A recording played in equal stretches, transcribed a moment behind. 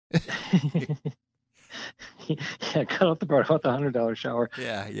Yeah, cut out the part about the $100 shower.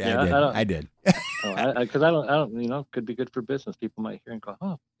 Yeah, I did. Because I don't, could be good for business. People might hear and go,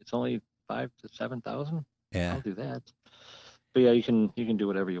 oh, it's only 5,000 to 7,000. Yeah, I'll do that. But yeah, you can do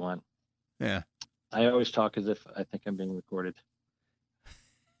whatever you want. yeah. I always talk as if I think I'm being recorded,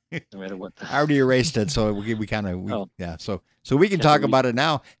 no matter what. I already erased it, so we kind of Oh, yeah. So we can yeah, talk about it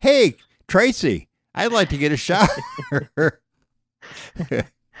now. Hey, Tracy, I'd like to get a shower.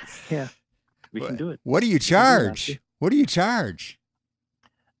 yeah, we can do it. What do you charge? What do you charge?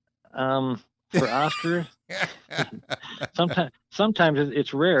 For Oscar, sometimes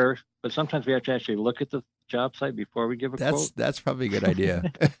it's rare, but sometimes we have to actually look at the job site before we give a quote. That's probably a good idea.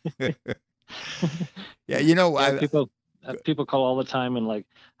 Yeah, people call all the time and like,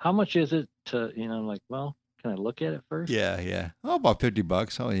 how much is it to, I'm like, well, can I look at it first? Yeah. Oh, about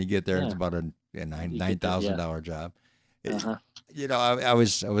 $50. Oh, you get there, it's about a $9,000 job. Uh-huh.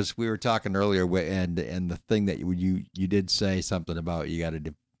 We were talking earlier, and the thing that you did say something about you got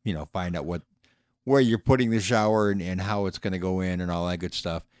to find out where you're putting the shower and how it's going to go in and all that good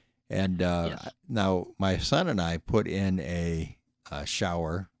stuff. And now my son and I put in a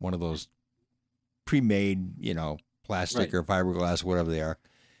shower, one of those pre-made, plastic or fiberglass, whatever they are.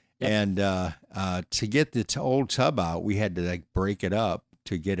 Yep. And to get the old tub out, we had to like break it up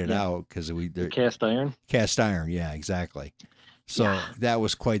to get it out because cast iron. Cast iron, yeah, exactly. So that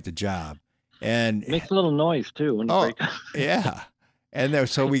was quite the job, and it makes a little noise too when you break up. Yeah. And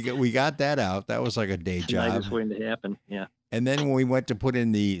so we got that out. That was like a day job. Just waiting to happen. Yeah. And then when we went to put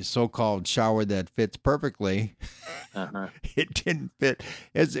in the so-called shower that fits perfectly, it didn't fit.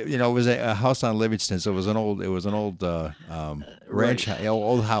 It was a house on Livingston, so it was an old ranch,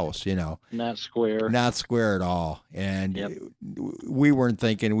 old house. Not square. Not square at all. And we weren't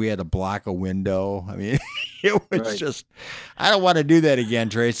thinking we had to block a window. I mean, it was just. I don't want to do that again,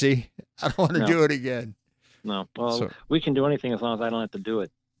 Tracy. I don't want to do it again. No. Well, we can do anything as long as I don't have to do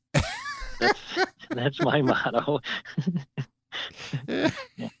it. That's my motto. None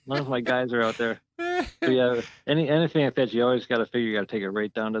of my guys are out there. But yeah, anything like that, you always got to figure you got to take it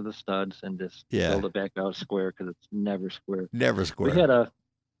right down to the studs and just build it back out square because it's never square. Never square.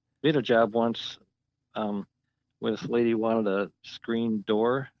 We had a job once where this lady wanted a screen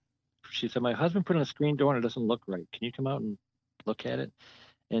door. She said, "My husband put in a screen door and it doesn't look right. Can you come out and look at it?"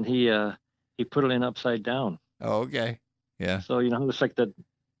 And he put it in upside down. Oh, okay. Yeah. So it's like the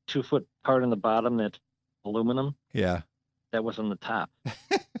 2-foot part in the bottom that's aluminum. Yeah. That was on the top.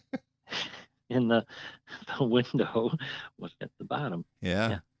 And the window was at the bottom.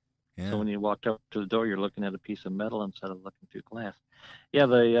 Yeah. So when you walked up to the door, you're looking at a piece of metal instead of looking through glass. Yeah,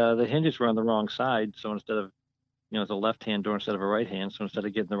 the hinges were on the wrong side. So instead of, it's a left-hand door instead of a right-hand. So instead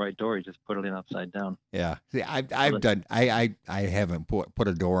of getting the right door, you just put it in upside down. Yeah. See, I haven't put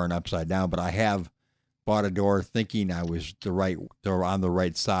a door in upside down, but I have bought a door thinking I was on the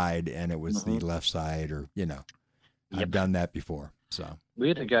right side and it was the left side, or I've done that before. So we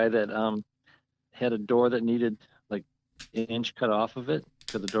had a guy that had a door that needed like an inch cut off of it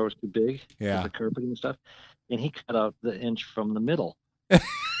because the door was too big. Yeah, the carpeting and stuff, and he cut out the inch from the middle.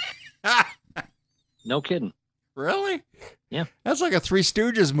 No kidding. Really? Yeah. That's like a Three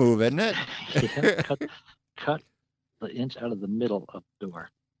Stooges move, isn't it? Yeah, cut the inch out of the middle of the door.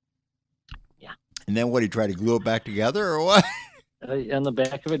 Yeah. And then what, he tried to glue it back together or what? On the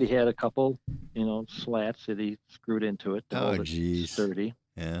back of it, he had a couple, slats that he screwed into it to hold it sturdy.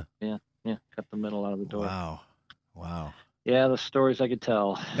 Yeah. Yeah. Cut the middle out of the door. Wow. Yeah, the stories I could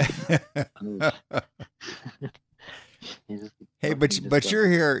tell. Hey, but you're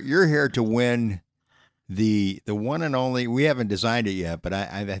here to win the one and only. We haven't designed it yet, but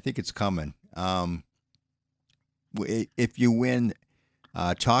I think it's coming. If you win,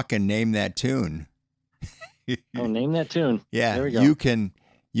 talk and name that tune. Oh, name that tune. Yeah, there we go.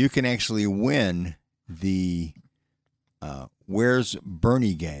 You can actually win the Where's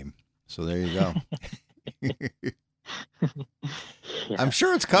Bernie game. So there you go. Yeah. I'm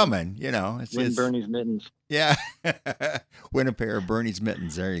sure it's coming. Win Bernie's mittens. Yeah, win a pair of Bernie's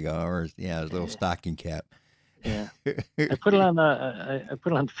mittens. There you go. Or a little stocking cap. Yeah, I put it on I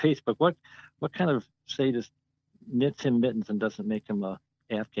put it on Facebook. What kind of sadist knits him mittens and doesn't make him a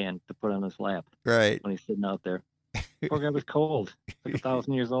Afghan to put on his lap? Right. When he's sitting out there. Poor guy was cold. Like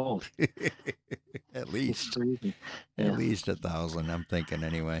 1,000 years old. At least. Yeah. At least 1,000, I'm thinking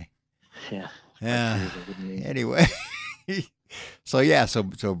anyway. Yeah. Anyway.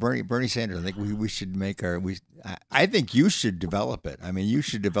 So Bernie Sanders, I think we should make I think you should develop it. I mean, you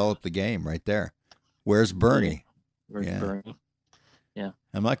should develop the game right there. Where's Bernie? Where's Bernie? Yeah.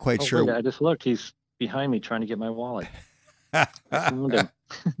 I'm not quite sure. Wait, I just looked. He's behind me trying to get my wallet. I found him.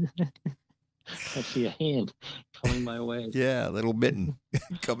 I see a hand coming my way. Yeah, little mitten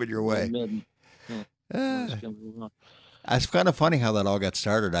coming your way. Mid. Yeah. It's kind of funny how that all got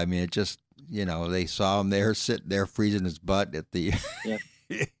started. I mean, it just, they saw him there sitting there freezing his butt at the, Yeah.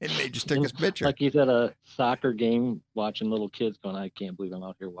 and they just took his picture. Like he's at a soccer game watching little kids going, I can't believe I'm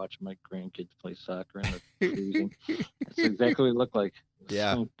out here watching my grandkids play soccer and they're freezing. That's exactly what it looked like.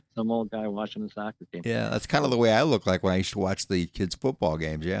 Yeah. Some old guy watching a soccer game. Yeah, that's kind of the way I look like when I used to watch the kids' football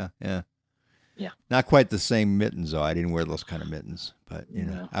games. Yeah, yeah. Yeah. Not quite the same mittens, though. I didn't wear those kind of mittens, but,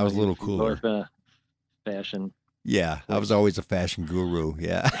 I was a little cooler. Always been a fashion. Yeah, I was always a fashion guru.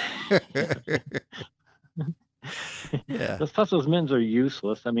 Yeah. Yeah. Plus, those mittens are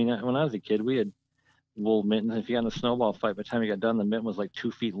useless. I mean, when I was a kid, we had wool mittens. If you got in a snowball fight, by the time you got done, the mitten was like 2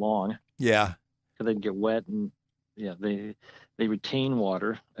 feet long. Yeah. Because they'd get wet, and they retain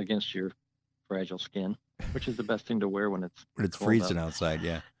water against your fragile skin, which is the best thing to wear when it's freezing out. outside.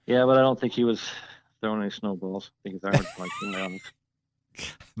 Yeah. Yeah, but I don't think he was throwing any snowballs. I think his arm was like around.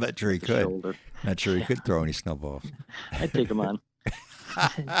 Not sure he could. Shoulder. Not sure he could throw any snowballs. I'd take him on.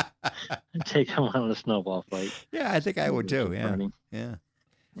 I'd take him on a snowball fight. Yeah, I think I would too. Yeah. Yeah.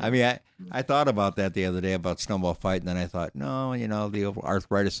 I mean, I thought about that the other day about snowball fight, and then I thought, no, the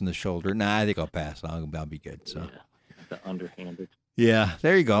arthritis in the shoulder. Nah, I think I'll pass. I'll be good. So. Yeah, the underhanded. Yeah,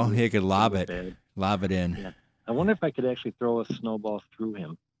 there you go. You could lob it in. Yeah. I wonder if I could actually throw a snowball through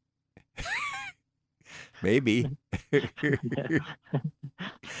him. Maybe. You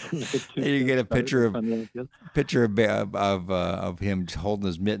get a picture of him holding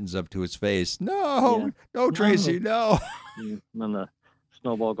his mittens up to his face. No, Tracy, no. And then the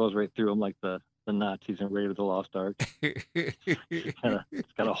snowball goes right through him like the Nazis in Raiders of the Lost Ark.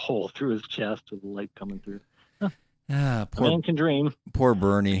 It's got a hole through his chest with the light coming through. Poor man can dream. Poor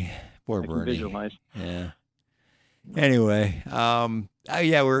Bernie. I can visualize. Yeah. Anyway,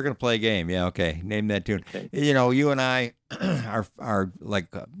 we were gonna play a game. Yeah, okay. Name that tune. Okay. You and I are like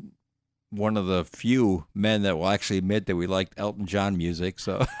one of the few men that will actually admit that we liked Elton John music.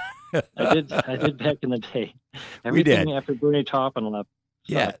 So I did back in the day. Everything after Bernie Taupin left.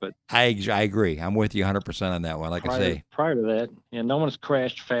 Yeah, but I agree. I'm with you 100% on that one. Like I say, prior to that, no one's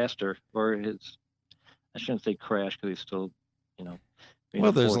crashed faster, or I shouldn't say crash because he's still,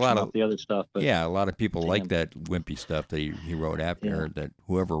 well, there's a lot of the other stuff, but a lot of people like that wimpy stuff that he wrote after, that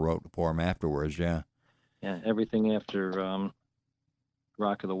whoever wrote for him afterwards. Yeah. Yeah, everything after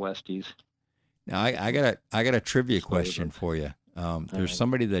Rock of the Westies. Now I got a trivia question for you. There's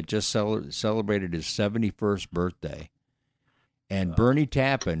somebody that just celebrated his 71st birthday, and Bernie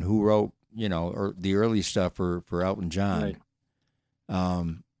Taupin, who wrote or the early stuff for Elton John,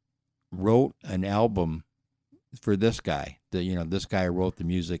 wrote an album for this guy. This guy wrote the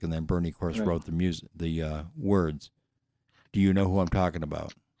music, and then Bernie, of course, wrote the music, the words. Do you know who I'm talking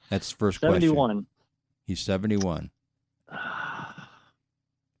about? That's the first 71. question. He's 71.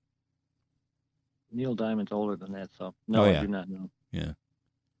 Neil Diamond's older than that, so no, I do not know. Yeah,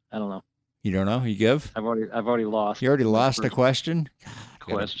 I don't know. You don't know? You give? I've already lost. You already lost a question?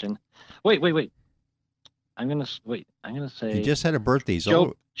 Question. Wait. I'm gonna say. He just had a birthday.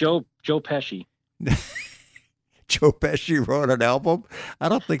 Joe Pesci. Joe Pesci wrote an album? I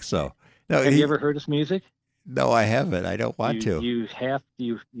don't think so. No. Have you ever heard his music? No, I haven't. I don't want to. You have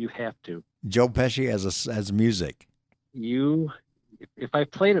to. Joe Pesci has music. If I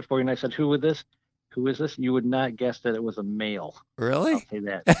played it for you and I said, "Who is this?" You would not guess that it was a male. Really? I'll say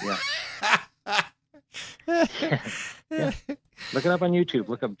that. Yeah. Yeah. Look it up on YouTube.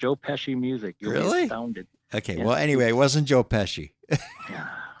 Look up Joe Pesci music. You'll be astounded. Okay. Yeah. Well, anyway, it wasn't Joe Pesci.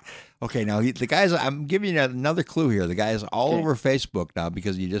 Okay. Now the guy's. I'm giving you another clue here. The guy is all over Facebook now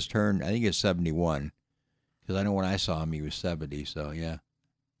because he just turned. I think he's 71. Because I know when I saw him, he was 70. So yeah.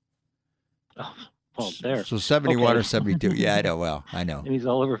 Oh. Well, there. So 71 or 72. Yeah, I know. Well, I know. And he's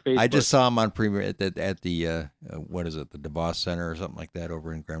all over Facebook. I just saw him on premiere at the what is it, the DeVos Center or something like that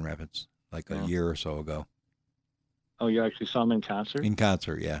over in Grand Rapids, like a year or so ago. Oh, you actually saw him in concert? In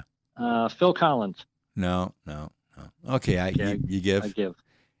concert, yeah. Phil Collins. No. Okay, you give. I give.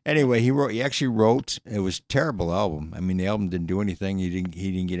 Anyway, he actually wrote. It was a terrible album. I mean, the album didn't do anything. He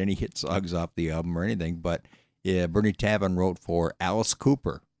didn't get any hit songs off the album or anything. But Bernie Taupin wrote for Alice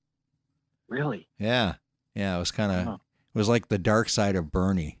Cooper. Really? Yeah. It was kind of, it was like the dark side of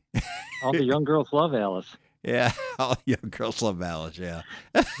Bernie. All the young girls love Alice. Yeah, all the young girls love Alice, yeah.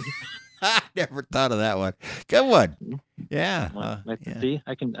 I never thought of that one. Good one. Yeah. See,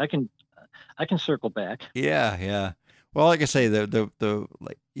 I can circle back. Yeah. Well, like I say, the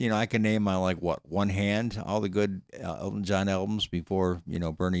I can name on one hand all the good Elton John albums before,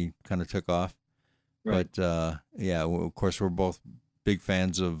 Bernie kind of took off. Right. But, of course, we're both big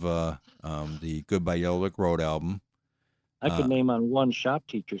fans of the Goodbye Yellow Brick Road album. I could name on one shop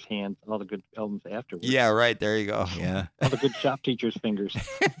teacher's hand all the good albums afterwards. Yeah, right. There you go. Yeah. All the good shop teacher's fingers.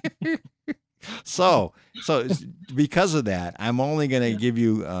 So because of that, I'm only going to give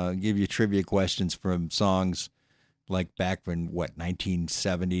you trivia questions from songs like back when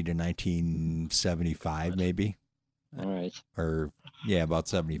 1970 to 1975 maybe. All right. Or yeah, about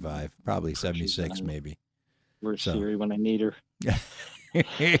 75, probably 76 maybe. Where's Siri when I need her?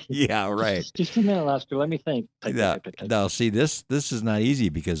 Yeah, right. Just a minute, Oscar. Let me think. Now, see, this is not easy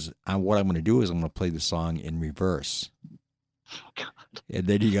because what I'm going to do is I'm going to play the song in reverse. Oh, God. And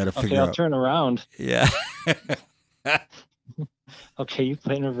then you got to figure out. I'll turn around. Yeah. Okay, you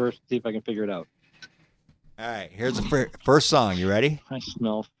play in reverse. See if I can figure it out. All right, here's the first song. You ready? I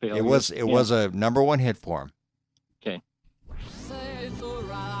smell failure. It was a #1 hit for him. Okay.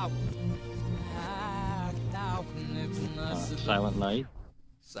 Silent Night.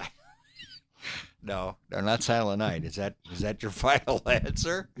 No, they're not Silent Night. Is that your final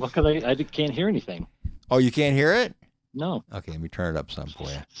answer? Well, because I can't hear anything. Oh, you can't hear it? No. Okay, let me turn it up some for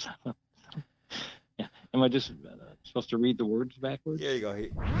you. Yeah. Am I just supposed to read the words backwards? Here you go.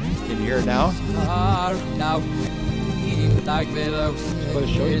 Can you hear it now?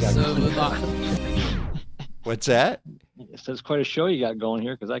 What's that? It says quite a show you got going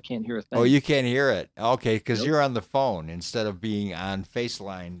here because I can't hear a thing. Oh, you can't hear it. Okay, because Nope. you're on the phone instead of being on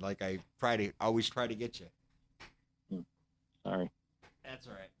FaceLine like I always try to get you. Sorry. That's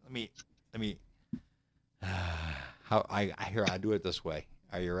all right. Let me. How I do it this way.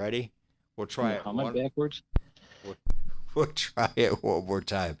 Are you ready? We'll try it. How am I backwards? We'll try it one more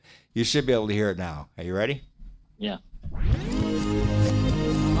time. You should be able to hear it now. Are you ready? Yeah.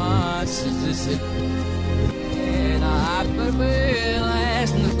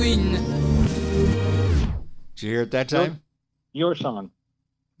 Did you hear it that time? Your song.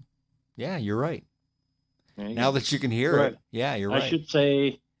 Yeah, you're right. You now that you can hear it, yeah, you're right. I should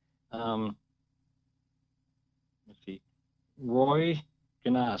say, let's see, Roy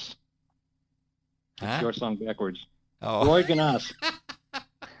Ganas. It's your song backwards. Oh. Roy Ganas.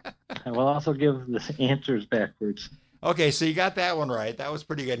 I will also give the answers backwards. Okay, so you got that one right. That was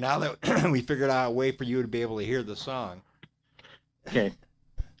pretty good. Now that we figured out a way for you to be able to hear the song. Okay.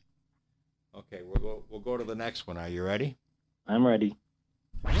 Okay, we'll go to the next one. Are you ready? I'm ready.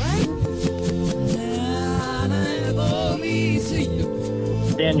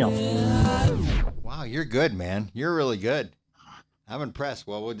 Daniel. Wow, you're good, man. You're really good. I'm impressed.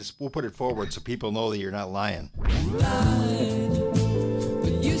 Well, we'll put it forward so people know that you're not lying.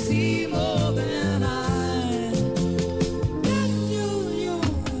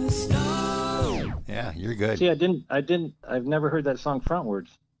 Yeah, you're good. See, I've never heard that song frontwards.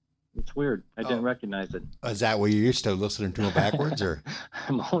 It's weird. I didn't recognize it. Is that what you're used to listening to them backwards, or?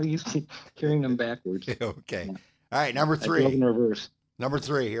 I'm only used to hearing them backwards. Okay. Yeah. All right, number 3. I in reverse. Number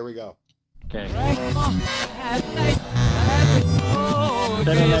 3. Here we go. Okay.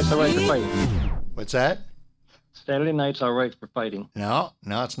 Saturday night's all right for fighting. What's that? Saturday night's all right for fighting. No,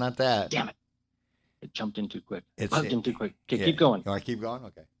 it's not that. Damn it! It jumped in too quick. It jumped in too quick. Okay, keep going. You want to keep going?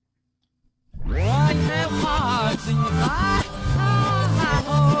 Okay.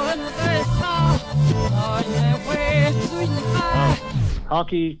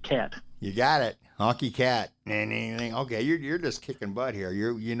 Honky Cat. You got it. Honky Cat. Okay, you're just kicking butt here.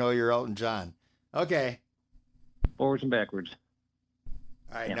 You're Elton John. Okay. Forwards and backwards.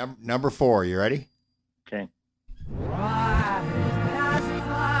 All right, number 4. You ready? Okay.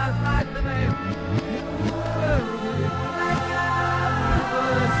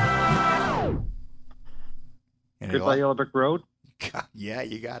 Goodbye Yellow Brick Road. Yeah,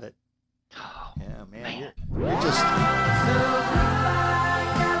 you got it. Oh, yeah, man. You're just.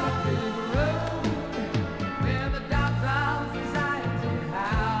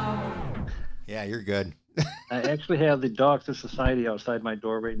 Yeah, you're good. I actually have the Dogs of Society outside my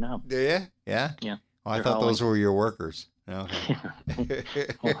door right now. Do you? Yeah? Yeah. Oh, I thought those were your workers. Okay.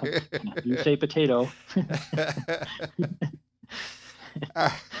 You say potato. All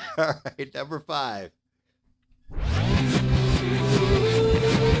right, number 5.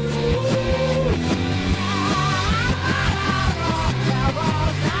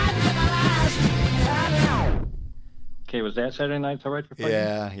 Okay, was that Saturday Night's All Right for Fighting?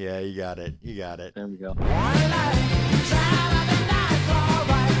 Yeah, you got it. There we go.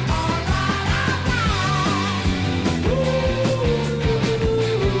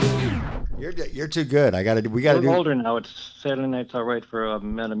 You're too good. We gotta do. We're older now. It's Saturday Night's All Right for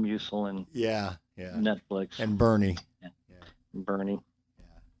Metamucil and yeah, Netflix and Bernie. Yeah. Bernie.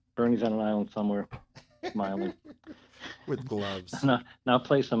 Yeah. Bernie's on an island somewhere, smiling. with gloves. Now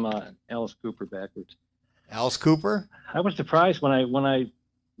play some Alice Cooper backwards. Alice Cooper? I was surprised when I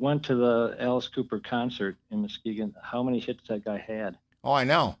went to the Alice Cooper concert in Muskegon how many hits that guy had. Oh, I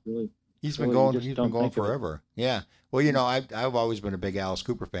know. Really, He's been going forever. Yeah. Well, I've always been a big Alice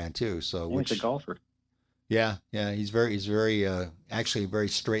Cooper fan too. So he's a golfer. Yeah, he's very actually a very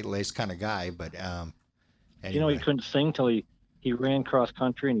straight laced kind of guy. But anyway. He couldn't sing till he ran cross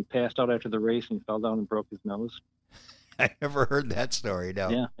country and he passed out after the race and fell down and broke his nose. I never heard that story. No.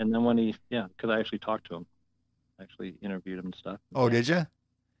 Yeah, and then because I actually talked to him, actually interviewed him and stuff. Oh, did you?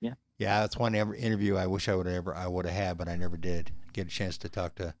 Yeah. Yeah, that's one interview I wish I would have had, but I never did get a chance to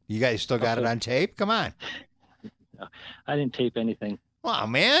talk to. You guys still got it on tape? Come on. No, I didn't tape anything. Wow,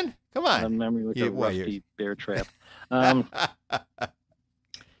 man. Come on. My memory was a rusty bear trap.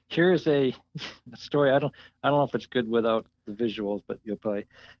 Here's a story. I don't know if it's good without the visuals, but you'll probably.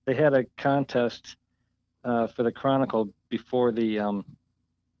 They had a contest for the Chronicle before the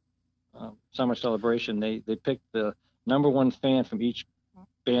summer celebration. They picked the number one fan from each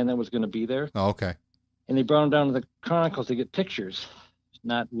band that was going to be there. Oh, okay. And they brought them down to the Chronicles to get pictures,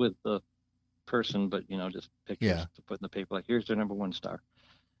 not with the person, but just pictures to put in the paper. Like, here's their number one star,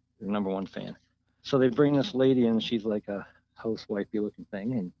 their number one fan. So they bring this lady in. She's like a housewifey looking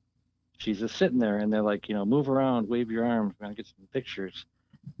thing, and she's just sitting there. And they're like, move around, wave your arms, we're gonna get some pictures.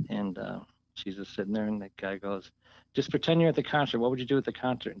 And she's just sitting there, and the guy goes, just pretend you're at the concert. What would you do at the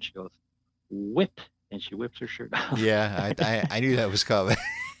concert? And she goes, whip. And she whips her shirt off. Yeah, I knew that was coming.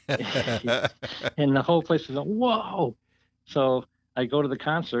 And the whole place is like, whoa. So I go to the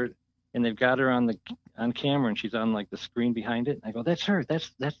concert, and they've got her on camera, and she's on like the screen behind it. And I go, that's her. That's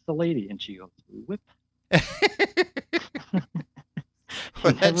the lady. And she goes, whip.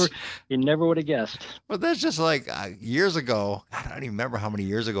 You never would have guessed. Well, that's just like years ago. I don't even remember how many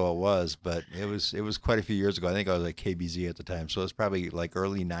years ago it was, but it was quite a few years ago. I think I was at KBZ at the time, so it's probably like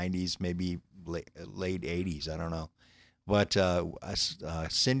early '90s, maybe late '80s. I don't know. But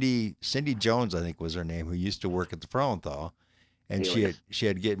Cindy Jones, I think was her name, who used to work at the Frauenthal, and she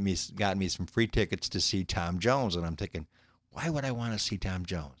had gotten me some free tickets to see Tom Jones, and I'm thinking, why would I want to see Tom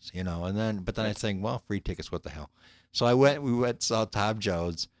Jones? But then I think, well, free tickets, what the hell? So we went saw Tom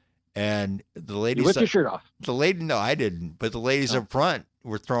Jones, and the ladies. You whipped your shirt off. No, I didn't. But the ladies up front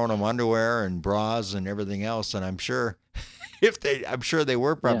were throwing them underwear and bras and everything else, and I'm sure they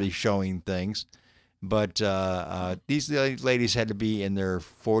were probably showing things. But these ladies had to be in their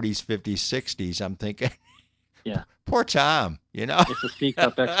 40s, 50s, 60s. I'm thinking, yeah, poor Tom. It's a speak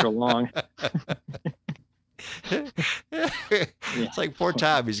up extra long. It's like poor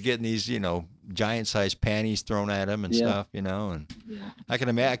Tom. He's getting these, giant-sized panties thrown at him and stuff, and I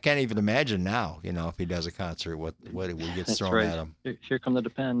can't even imagine now, if he does a concert, what gets thrown at him. Here come the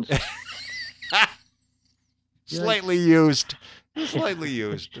Depends. Slightly used. Here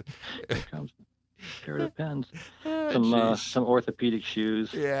comes a pair of Depends. Some orthopedic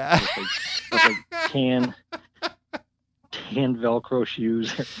shoes. Yeah. With like tan Velcro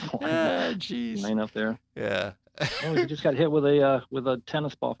shoes. Jeez. Line up there. Yeah. Oh, he just got hit with a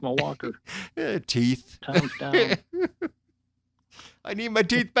tennis ball from a walker. Teeth. Tom's down. I need my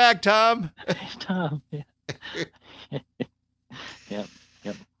teeth back, Tom. Tom. Yeah.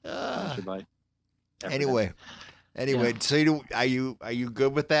 Yep. Anyway, so are you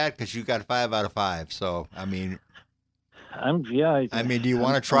good with that? Because you got 5 out of 5. So I mean, do you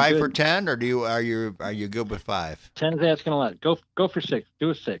want to try for 10, or are you good with 5? 10's asking a lot. Go for 6.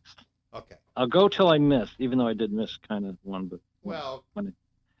 Do a 6. Okay. I'll go till I miss, even though I did miss kind of one. But when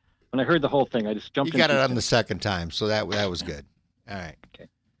I heard the whole thing, I just jumped. You got it on the second time, so that was good. All right. Okay.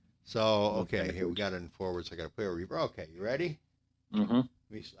 So here we got it in forwards. I got to play a reverb. Okay, you ready? Mm-hmm.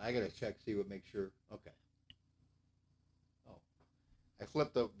 I got to check, make sure. Okay. Oh, I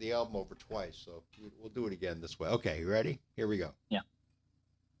flipped the album over twice, so we'll do it again this way. Okay, you ready? Here we go. Yeah.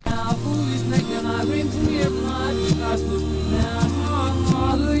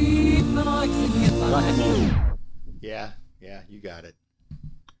 Yeah, you got it.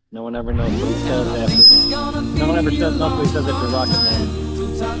 No one ever knows what he says after. No one ever knows what he says after Rocket Man.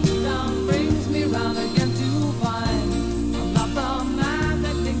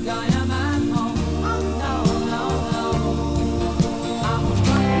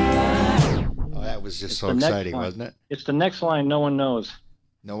 Oh, that was just so exciting, wasn't it? It's the next line. No one knows.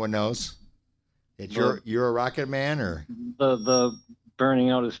 No one knows. You're a Rocket Man, or the burning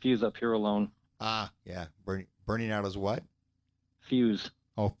out his fuse up here alone. Ah, yeah, burning out his what? Fuse.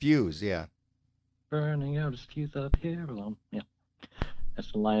 Oh, fuse, yeah. Burning out his fuse up here alone. Yeah,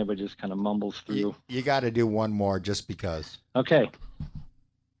 that's the line everybody just kind of mumbles through. You got to do one more just because. Okay.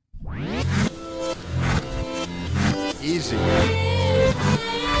 Easy.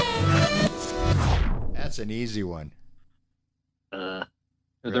 That's an easy one. Are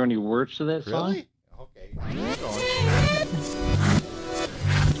there any words to that song? Really? Okay. Keep going.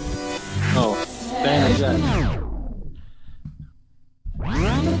 Oh, Band Jet.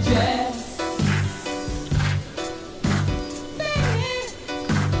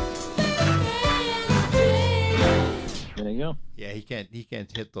 There you go. Yeah, he can't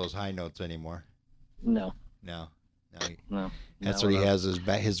hit those high notes anymore. No. That's what he has his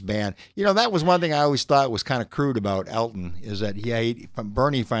band. You know, that was one thing I always thought was kind of crude about Elton is that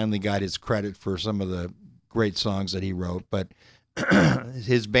Bernie finally got his credit for some of the great songs that he wrote, but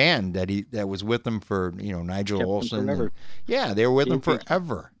his band that was with him for Nigel Kept Olsson. forever. Yeah, they were with him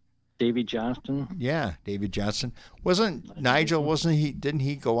forever. Davy Johnston. Yeah, David Johnson. Didn't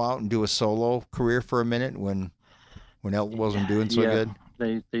he go out and do a solo career for a minute when Elton wasn't doing so good?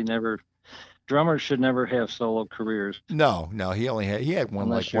 They never. Drummers should never have solo careers. No, he had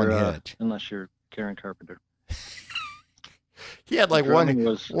one hit. Unless you're Karen Carpenter. He had like one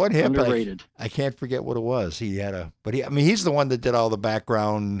hit. Underrated. I can't forget what it was. He's the one that did all the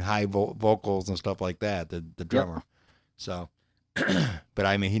background high vocals and stuff like that. The drummer. Yep. So,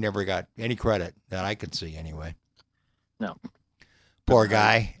 but he never got any credit that I could see anyway. No. Poor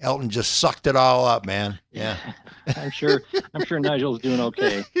guy. Elton just sucked it all up, man. Yeah. I'm sure Nigel's doing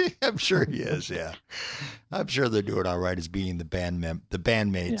okay. I'm sure he is, yeah. I'm sure they're doing all right as being the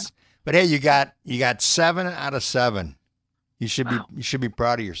bandmates. Yeah. But hey, you got 7 out of 7. You should be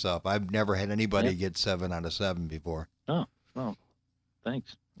proud of yourself. I've never had anybody get 7 out of 7 before. Oh,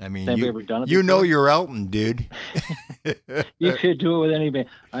 thanks. Have you ever done it you before? Know you're Elton, dude. You could do it with any band.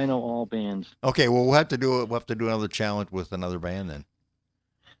 I know all bands. Okay, well we'll have to do another challenge with another band then.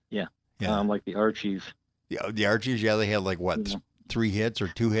 Yeah. Like the Archies. Yeah, the Archies. Yeah, they had like what 3 hits or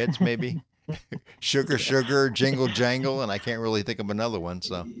 2 hits maybe. Sugar, sugar, jingle, jangle, and I can't really think of another one.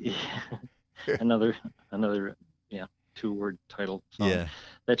 So another 2-word title song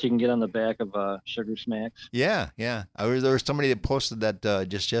that you can get on the back of Sugar Smacks. Yeah. There was somebody that posted that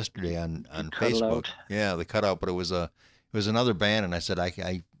just yesterday on Facebook. Yeah, the cutout, but it was another band, and I said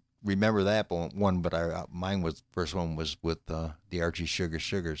I remember that one, but first one was with the Archie Sugar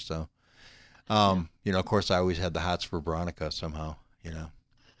Sugar. So, of course, I always had the hots for Veronica somehow, or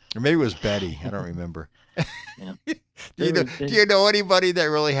maybe it was Betty. I don't remember. Yeah. Do you know anybody that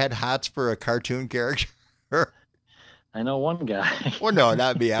really had hots for a cartoon character? I know one guy. Well, no,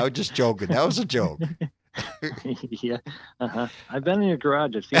 not me. I was just joking. That was a joke. Yeah. I've been in your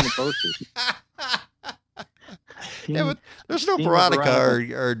garage. I've seen the posters. But there's no Veronica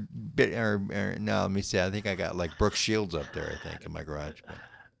or no. Let me see. I think I got like Brooke Shields up there. I think in my garage.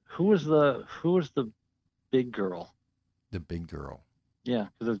 Who was the big girl? The big girl. Yeah,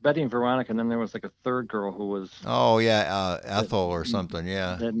 because there's Betty and Veronica, and then there was like a third girl who was. Oh yeah, Ethel or something.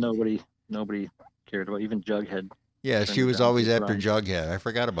 Yeah. That nobody cared about. Even Jughead. Yeah, she was always after Jughead. I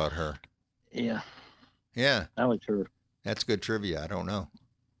forgot about her. Yeah. Yeah. I liked her. That's good trivia. I don't know.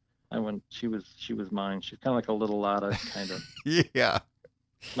 She was mine. She's kind of like a little Lotta kind of. Yeah.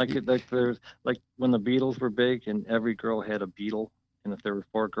 Like there's like when the Beatles were big and every girl had a Beatle, and if there were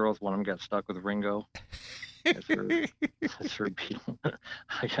 4 girls, one of them got stuck with Ringo. That's her Beatle.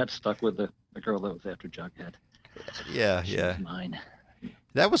 I got stuck with the girl that was after Jughead. Yeah, she was mine.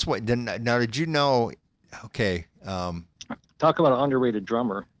 That was what. Now, did you know? Okay. Talk about an underrated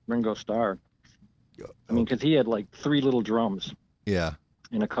drummer, Ringo Starr. I mean, because he had like 3 little drums. Yeah.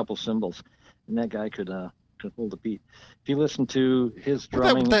 And a couple cymbals, and that guy could hold a beat. If you listen to his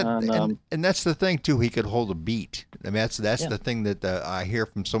drumming and that's the thing too, he could hold a beat. I mean, that's the thing that I hear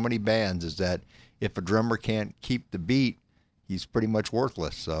from so many bands is that if a drummer can't keep the beat, he's pretty much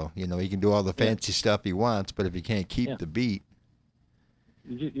worthless. So he can do all the fancy stuff he wants, but if he can't keep the beat.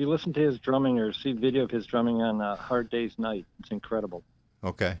 You listen to his drumming or see video of his drumming on Hard Day's Night. It's incredible.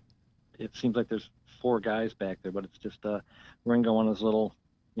 Okay. It seems like there's 4 guys back there, but it's just Ringo on his little,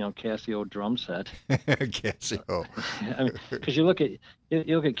 Casio drum set. Casio. I mean, because you look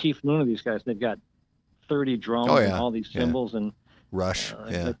at Keith Moon of these guys, they've got 30 drums and all these cymbals and Rush.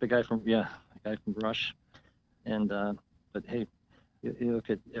 Like the guy from Rush, and but hey, you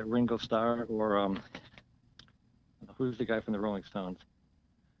look at Ringo Starr or who's the guy from the Rolling Stones?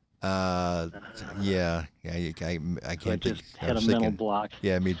 I can't think. Had a mental block.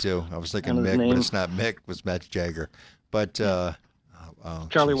 Yeah, me too. I was thinking Mick, but it's not Mick. It was Matt Jagger. But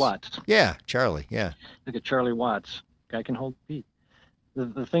Charlie Watts. Yeah, Charlie. Yeah. Look at Charlie Watts. Guy can hold beat.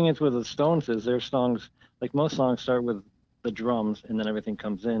 The thing is with the Stones is their songs, like most songs, start with the drums and then everything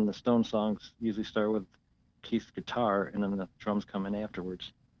comes in. The Stone songs usually start with Keith's guitar and then the drums come in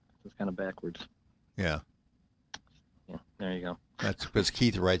afterwards. So it's kind of backwards. Yeah. There you go. That's because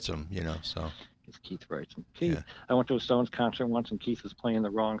Keith writes them, so. It's Keith writes them. Keith, Yeah. I went to a Stones concert once, and Keith was playing the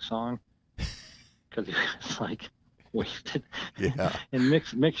wrong song because he was like wasted. Yeah. And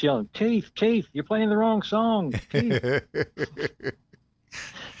Mick's yelling, Keith, you're playing the wrong song. Keith.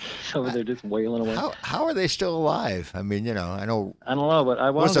 He's over there just wailing away. How are they still alive? I mean, I know. I don't know, but I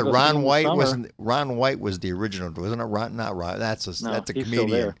Was wanted it to go see him Ron in the White? summer. Wasn't Ron White was the original? Wasn't it Ron? Not Ron. That's a No, he's still comedian.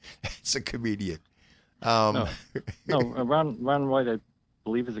 there. It's a comedian. No, Ron White, I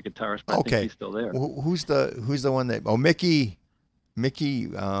believe, is a guitarist, but I think he's still there. Who's the one that? Oh, Mickey,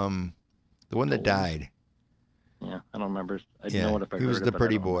 the one that died. Yeah, I don't remember. I know what if I heard he was it, the but I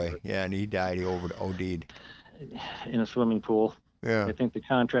pretty don't boy. remember it. Yeah, and he died. He OD'd. In a swimming pool. Yeah, I think the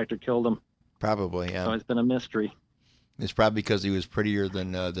contractor killed him. probably. Yeah, So it's been a mystery. it's probably because he was prettier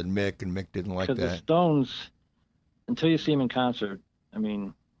than Mick, and Mick didn't like Because the that. Stones, until you see them in concert, I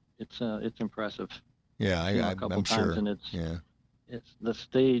mean, it's impressive. Yeah, Seen them a couple I'm times, sure. and it's Yeah. the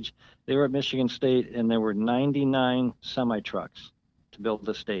stage. They were at Michigan State, and there were 99 semi trucks to build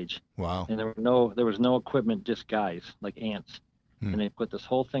the stage, Wow. and there was no equipment, just guys like ants. Hmm. And they put this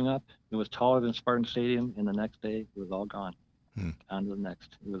whole thing up. It was taller than Spartan Stadium, and the next day it was all gone. On to the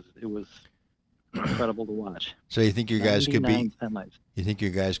next. It was incredible to watch. So you think you guys could be? 99 semis. You think you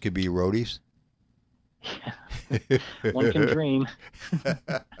guys could be roadies? One can dream.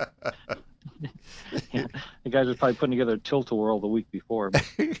 Yeah, the guys were probably putting together a tilt-a-whirl the week before. But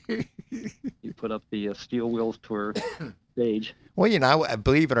you put up the steel wheels tour stage. Well,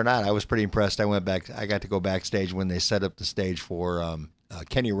 believe it or not, I was pretty impressed. I got to go backstage when they set up the stage for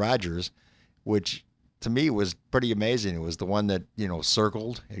Kenny Rogers, which to me was pretty amazing. It was the one that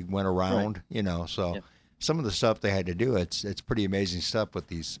circled, it went around, So Yep. some of the stuff they had to do, it's pretty amazing stuff what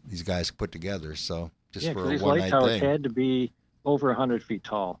these guys put together. So just Yeah, for because a these one light night towers thing. had to be over 100 feet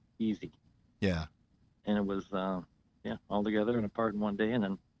tall, easy. Yeah. And it was, all together and apart in one day, and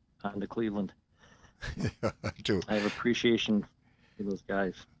then on to Cleveland. Too. I have appreciation for those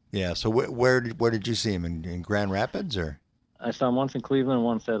guys. Yeah. So where did you see him in Grand Rapids or? I saw them once in Cleveland and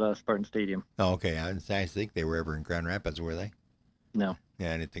once at Spartan Stadium. Oh, okay. I think they were ever in Grand Rapids, were they? No.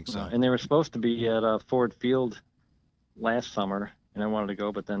 Yeah, I didn't think so. And they were supposed to be at Ford Field last summer, and I wanted to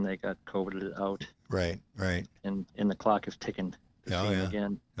go, but then they got COVIDed out. Right. And the clock is ticking.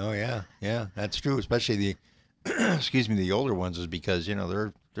 Again. Oh yeah, that's true. Especially the, excuse me, the older ones is because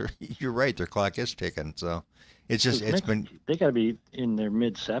they're you're right, their clock is ticking. So it's just They got to be in their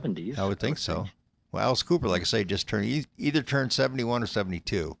mid 70s. I would think so. Well, Alice Cooper, like I say, just either turned 71 or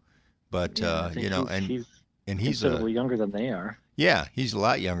 72, but he's he's considerably younger than they are. Yeah, he's a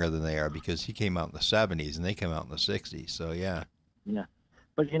lot younger than they are because he came out in the 70s and they came out in the 60s. So yeah. Yeah,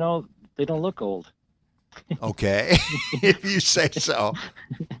 but they don't look old. Okay, if you say so.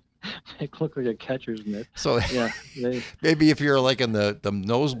 They look like a catcher's mitt. So yeah, maybe if you're like in the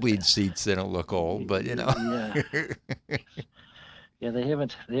nosebleed seats, they don't look old, but Yeah. Yeah, they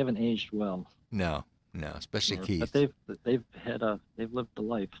haven't aged well. No, especially Keith. But they've lived the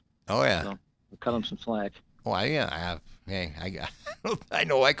life. Oh yeah. So we'll cut them some slack. Oh I have. Hey, I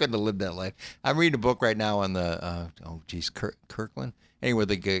know I couldn't have lived that life. I'm reading a book right now on the Kirkland. Anyway,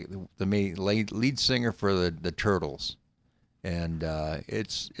 the main lead singer for the Turtles, and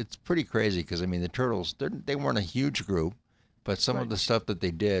it's pretty crazy because I mean the Turtles they weren't a huge group, but some of the stuff that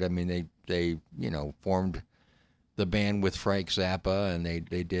they did, I mean they formed the band with Frank Zappa, and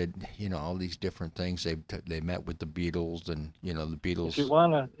they did all these different things. They met with the Beatles, and the Beatles If you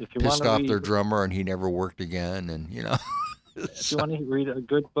wanna pissed off read, their drummer, and he never worked again, and If you want to read a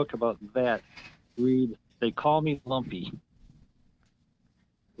good book about that, read They Call Me Lumpy,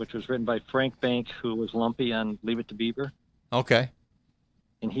 which was written by Frank Bank, who was Lumpy on Leave It to Beaver. Okay.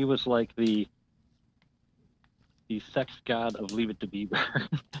 And he was like the sex god of Leave It to Beaver.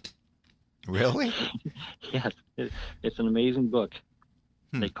 Really? Yes. It's an amazing book.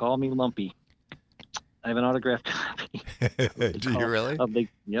 They Call Me Lumpy. I have an autographed copy. Do you really? Of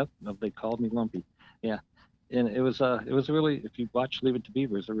They Called Me Lumpy. Yeah. And it was really, if you watch Leave It to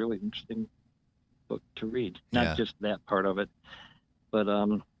Beaver, it's a really interesting book to read. Not just that part of it, but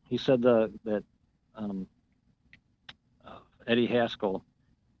he said that Eddie Haskell,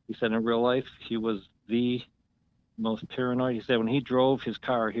 he said in real life he was the most paranoid. He said when he drove his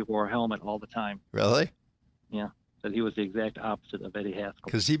car, he wore a helmet all the time. Really? Yeah. Said he was the exact opposite of Eddie Haskell.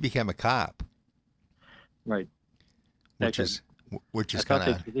 Because he became a cop. Right. Which is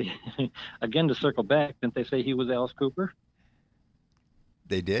kind of... Again, to circle back, didn't they say he was Alice Cooper?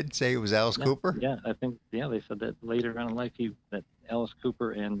 They did say it was Alice Cooper? Yeah, I think, they said that later on in life, that Alice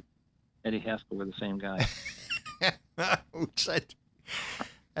Cooper and Eddie Haskell were the same guy.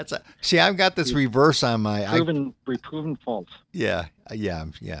 See, I've got this reverse on my. Proven false. Yeah, yeah,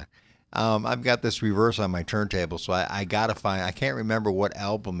 yeah. I've got this reverse on my turntable, so I gotta find. I can't remember what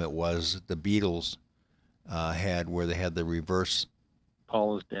album it was. The Beatles had where they had the reverse.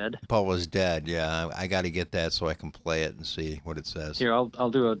 Paul is dead. Paul was dead. Yeah, I got to get that so I can play it and see what it says. Here, I'll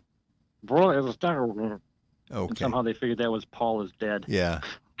do a. And Okay. somehow they figured that was Paul is dead. Yeah.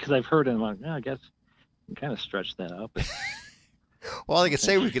 Because I've heard it, I'm like, yeah, I guess you kind of stretched that out. But Well, like I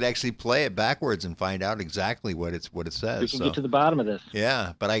say, we could actually play it backwards and find out exactly what it says. we can get to the bottom of this.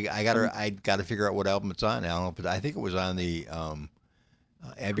 Yeah, but I gotta figure out what album it's on. I don't know, but I think it was on the Abbey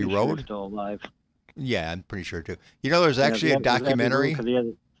Pretty sure Road. he's still alive. Yeah, I'm pretty sure too. You know, there's actually a documentary. Because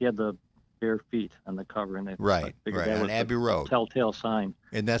he had the bare feet on the cover, and Right, figured right, that on was Abbey Road. telltale sign.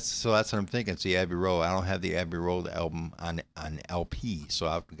 And that's what I'm thinking. It's the Abbey Road. I don't have the Abbey Road album on LP, so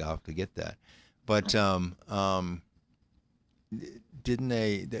I'll have to get that. But didn't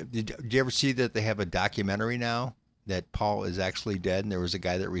they? Did you ever see that they have a documentary now that Paul is actually dead and there was a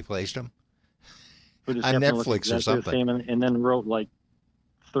guy that replaced him Who just on happened to look Netflix or exactly the something? same, and then wrote like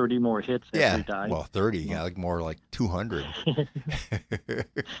 30 more hits after he died. Well, 30, yeah, like more like 200.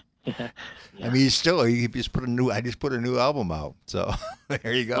 Yeah. I mean, he just put I just put a new album out, so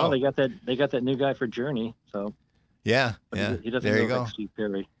there you go. Well, they got that new guy for Journey, so Yeah, but yeah. he doesn't There you look go. like Steve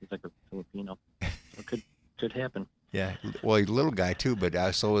Perry. He's like a Filipino. So it could happen. Yeah. Well, he's a little guy too, but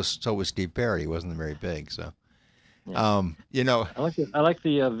so was Steve Perry. He wasn't very big, so. Yeah. You know. I like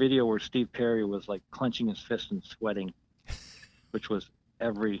the video where Steve Perry was like clenching his fist and sweating, which was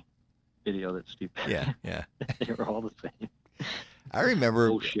every video that Steve Perry. Yeah, yeah. They were all the same. I remember.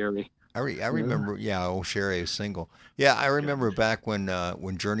 Oh, Sherry. I remember. Yeah, oh Sherry was single. Yeah, I remember back when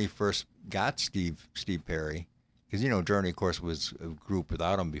Journey first got Steve Perry, because Journey, of course, was a group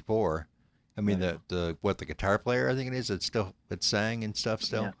without him before. I mean, Right. the guitar player, I think it is, that sang and stuff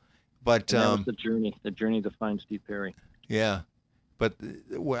still. Yeah. But And that was the journey to find Steve Perry. yeah, but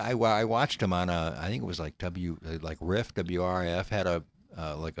I watched him on I think it was like Riff WRIF had a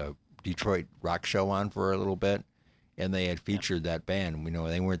like a Detroit rock show on for a little bit, and they had featured that band.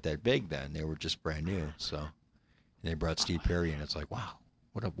 They weren't that big then; they were just brand new. So and they brought Steve Perry, and it's like, wow,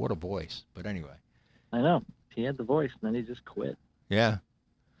 what a voice. But anyway, I know he had the voice, and then he just quit. yeah.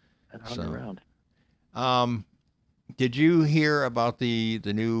 And hung around. Did you hear about the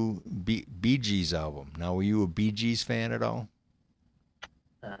new Bee Gees album? Now, were you a Bee Gees fan at all?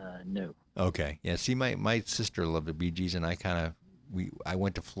 No. Okay. Yeah. See, my sister loved the Bee Gees, and I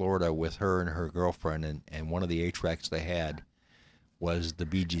went to Florida with her and her girlfriend, and one of the 8-tracks they had was the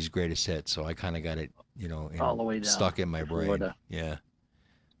Bee Gees' greatest hit. So I kind of got it, All the way down stuck in my brain. Florida. Yeah.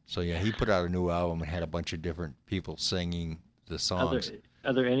 So yeah, he put out a new album and had a bunch of different people singing the songs.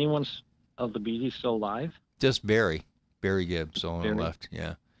 Are there anyone of the Bee Gees still alive? Just Barry Gibb, so on the Barry? left,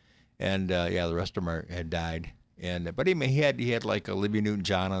 yeah, and the rest of them had died. But he had like Olivia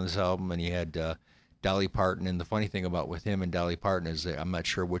Newton-John on this album, and he had Dolly Parton. And the funny thing about with him and Dolly Parton is that I'm not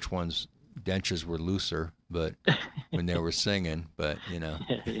sure which one's dentures were looser, but when they were singing, but yeah.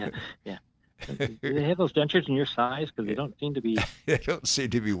 Do they have those dentures in your size? Because they don't seem to be. they don't seem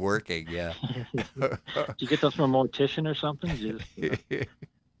to be working. Yeah. Did you get those from a mortician or something? You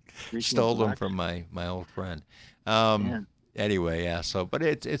just, Stole them from my old friend. Yeah. Anyway, yeah. So, but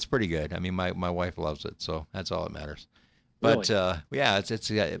it's pretty good. I mean, my wife loves it, so that's all that matters. But Really? yeah, it's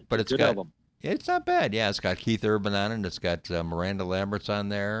Good got album. it's not bad. Yeah, it's got Keith Urban on it. It's got Miranda Lambert's on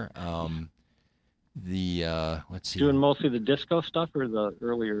there. Let's see. Doing mostly the disco stuff or the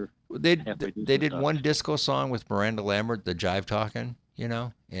earlier. They halfway through did stuff. one disco song with Miranda Lambert, the Jive Talking,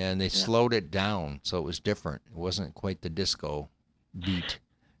 and they slowed it down so it was different. It wasn't quite the disco beat.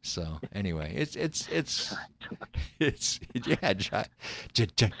 So anyway, it's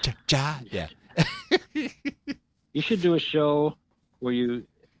yeah. You should do a show where you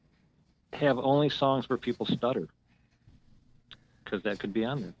have only songs where people stutter, because that could be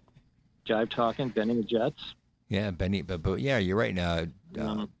on there. Jive Talking, Benny the Jets. Yeah, Benny, but yeah, you're right now.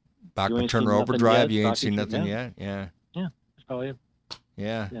 You Bachman ain't Turner seen Overdrive, nothing you yet, ain't seen Rocky nothing Mountain. yet. Yeah, That's probably it.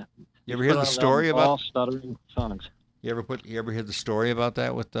 yeah. Yeah. You ever hear the story all about? stuttering songs? You ever hear the story about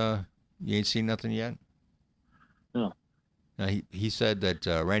that with you ain't seen nothing yet? No. He said that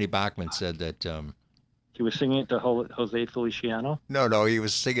Randy Bachman said that. He was singing it to Jose Feliciano. No, he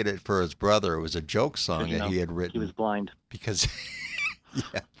was singing it for his brother. It was a joke song that he had written. He was blind. Because,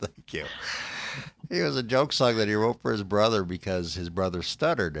 yeah, thank you. It was a joke song that he wrote for his brother because his brother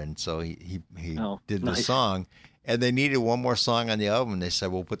stuttered, and so he did the nice. song. And they needed one more song on the album. And they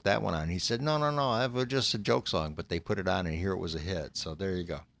said, "We'll put that one on." He said, "No, that was just a joke song." But they put it on, and here it was a hit. So there you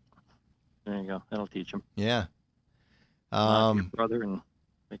go. There you go. That'll teach him. Yeah. Your brother and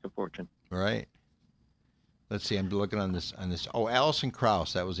make a fortune. Right. Let's see. I'm looking on this. Oh, Alison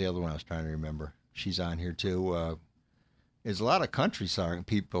Krauss. That was the other one I was trying to remember. She's on here too. There's a lot of country song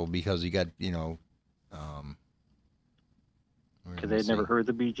people because you got Um, Because they had never heard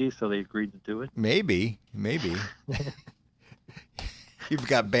the Bee Gees, so they agreed to do it. Maybe. You've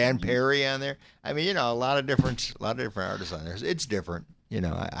got Van Perry on there. I mean, a lot of different artists on there. It's different.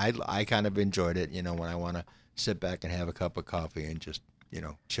 I kind of enjoyed it. When I want to sit back and have a cup of coffee and just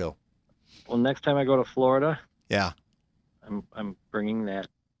chill. Well, next time I go to Florida, yeah, I'm bringing that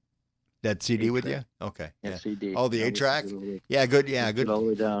CD with you. Okay, yeah. CD. Oh, the 8-track. Yeah, good. Yeah, good. All the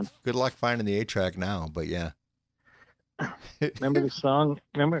way down. Good luck finding the 8-track now, but yeah. Remember the song?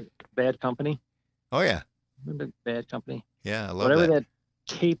 Remember Bad Company? Oh yeah. Remember Bad Company? Yeah, I love whatever that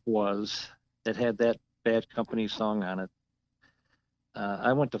tape was that had that Bad Company song on it.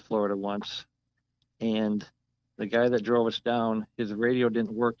 I went to Florida once, and the guy that drove us down, his radio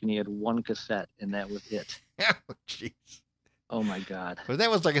didn't work, and he had one cassette, and that was it. Oh, jeez. Oh my God. But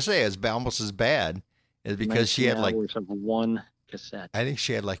that was, like I say, almost as bad, is because she had like one cassette. I think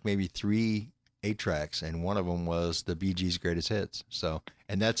she had like maybe 3 8-tracks, and one of them was the Bee Gees' greatest hits. So,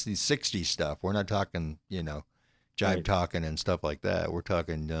 and that's the 60s stuff. We're not talking, jive Right. talking and stuff like that. We're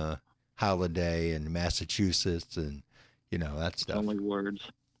talking Holiday and Massachusetts and that stuff. Only words.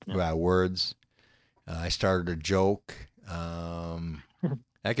 Yeah. Words. I started a joke.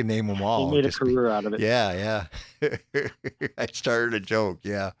 I can name them all. He made a career out of it. Yeah. I started a joke.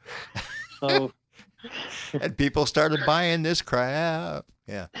 Yeah. So. And people started buying this crap.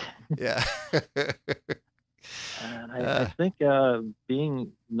 Yeah. And I think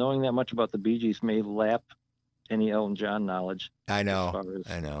knowing that much about the Bee Gees may lap any Elton John knowledge. I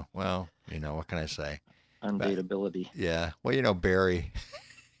know. Well, what can I say? Undateability. Yeah. Well, Barry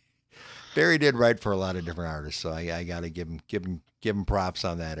did write for a lot of different artists, so I got to give him props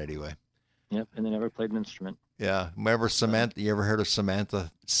on that anyway. Yep, and they never played an instrument. Yeah. Remember Samantha? You ever heard of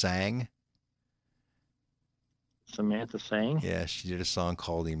Samantha Sang? Samantha Sang? Yeah, she did a song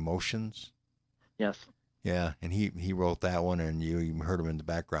called Emotions. Yes. Yeah, and he wrote that one, and you even heard him in the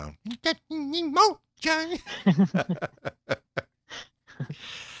background. Emotion. Kind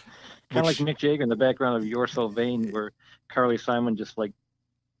of like Mick Jagger in the background of You're So Vain, where Carly Simon just like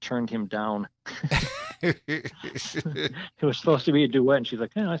turned him down. It was supposed to be a duet, and she's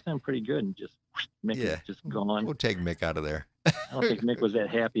like, I sound pretty good, and just Mick was just gone. We'll take Mick out of there. I don't think Mick was that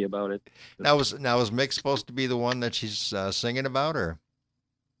happy about it. Now was Mick supposed to be the one that she's singing about, or?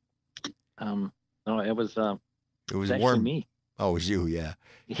 No, it was Warren. Me. Oh, it was you, yeah.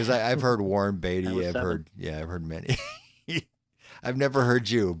 Because I've heard Warren Beatty. I've 7. heard many. I've never heard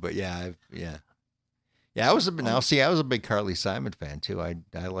you, but yeah. I was a big Carly Simon fan too. I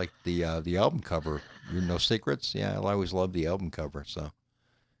liked the album cover. You're No Secrets. Yeah, I always loved the album cover. So,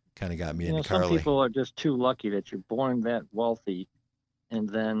 kind of got me into Carly. Some people are just too lucky that you're born that wealthy, and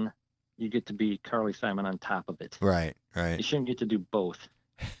then you get to be Carly Simon on top of it. Right. You shouldn't get to do both.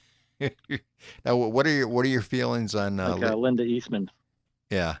 Now, what are your feelings on Linda Eastman?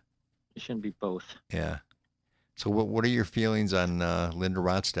 Yeah. You shouldn't be both. Yeah. So what are your feelings on Linda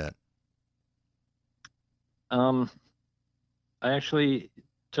Ronstadt? I actually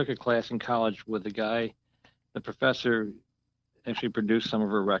took a class in college with a guy. The professor actually produced some of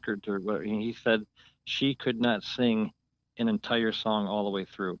her records, or what he said she could not sing an entire song all the way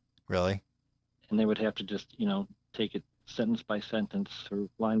through. Really? And they would have to just take it sentence by sentence or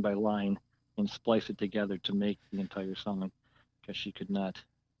line by line and splice it together to make the entire song, because she could not.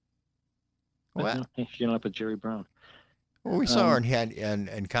 Well, she ended up with Jerry Brown. Well, we saw her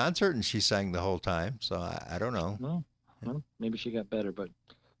in concert, and she sang the whole time. So I don't know. Well, maybe she got better, but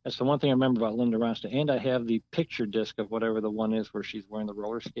that's the one thing I remember about Linda Ronstadt. And I have the picture disc of whatever the one is where she's wearing the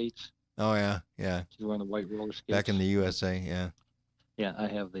roller skates. Oh yeah. She's wearing the white roller skates. Back in the USA, yeah. Yeah, I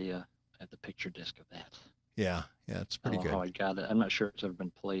have the picture disc of that. Yeah, it's pretty good. How I got it. I'm not sure it's ever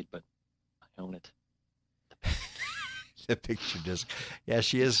been played, but I own it. The picture disc. Yeah,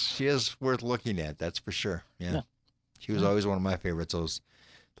 she is worth looking at. That's for sure. Yeah. She was always one of my favorites.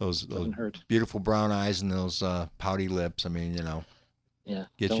 Those beautiful brown eyes and those pouty lips. I mean,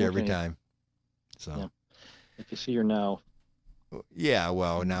 get you every time. So, if you see her now. Yeah,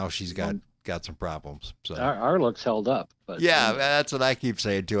 well, now she's got some problems. So our looks held up, but that's what I keep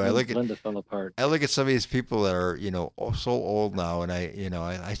saying too. Linda fell apart. I look at some of these people that are so old now, and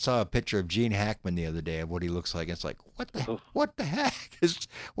I saw a picture of Gene Hackman the other day of what he looks like. It's like what the heck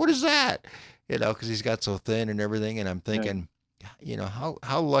what is that? Because he's got so thin and everything, and I'm thinking,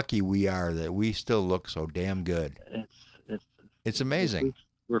 how lucky we are that we still look so damn good. It's amazing.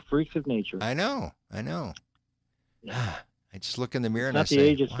 We're freaks of nature. I know. Yeah. I just look in the mirror and I Not the say,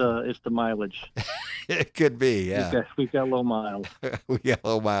 age, wow. it's the mileage. It could be, yeah. We've got low miles. We got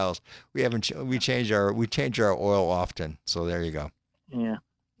low miles. We haven't. We change our oil often. So there you go. Yeah.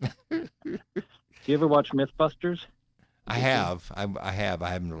 Do you ever watch MythBusters? I have. I have. I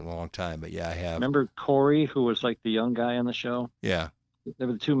haven't in a long time, but yeah, I have. Remember Corey, who was like the young guy on the show? Yeah. They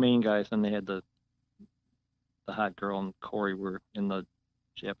were the two main guys, and they had the hot girl and Corey were in the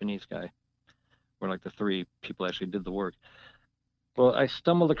Japanese guy. Where like the three people actually did the work. Well, I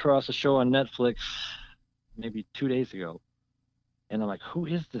stumbled across a show on Netflix maybe 2 days ago, and I'm like, who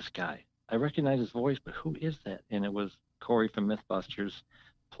is this guy? I recognize his voice, but who is that? And it was Corey from MythBusters,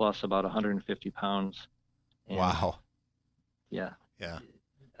 plus about 150 pounds. And Wow. yeah, Yeah.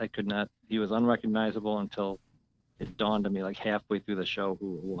 I could not. He was unrecognizable until it dawned on me, like halfway through the show,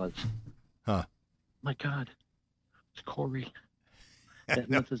 who it was. Huh. My God, it's Corey. That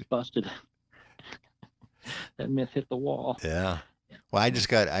myth is busted. That myth hit the wall. Yeah. Well, I just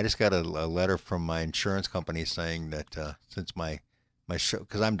got a letter from my insurance company saying that since my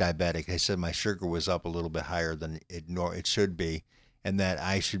because I'm diabetic, they said my sugar was up a little bit higher than it should be, and that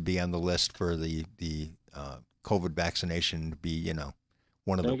I should be on the list for the COVID vaccination to be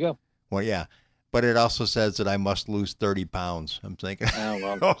one of There the. you go. Well, yeah, but it also says that I must lose 30 pounds. I'm thinking, Oh,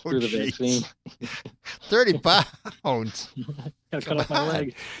 well, oh, screw the geez. vaccine. 30 pounds. Gotta cut off my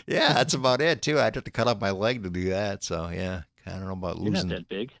leg. Yeah, that's about it too. I'd have to cut off my leg to do that. So yeah, I don't know about You're losing. not that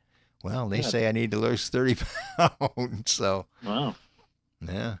big. Well, they say I need to lose 30 pounds. So Wow.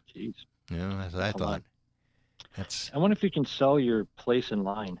 yeah, Jeez. that's what I A thought. lot. That's I wonder if you can sell your place in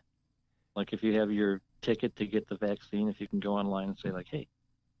line. Like if you have your ticket to get the vaccine, if you can go online and say like, hey,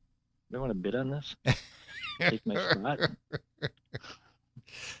 you want to bid on this? Take my spot.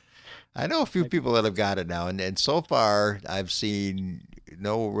 I know a few people that have got it now, and so far I've seen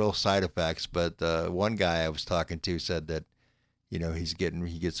no real side effects. But one guy I was talking to said that he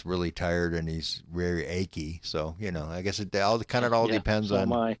gets really tired and he's very achy. So I guess it all Yeah, depends so on.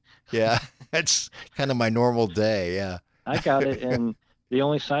 am I. Yeah, it's kind of my normal day. Yeah. I got it, and the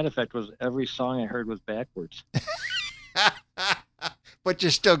only side effect was every song I heard was backwards. But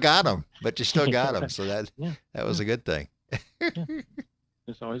you still got them. So Yeah. that was a good thing.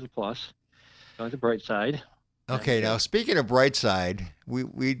 There's always a plus. Always a bright side. Okay, now speaking of bright side,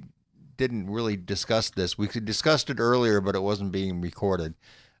 we didn't really discuss this. We discussed it earlier, but it wasn't being recorded.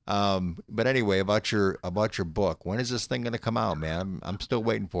 But anyway, about your book, when is this thing going to come out, man? I'm still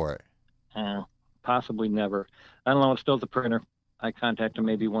waiting for it. Possibly never. I don't know. It's still at the printer. I contact them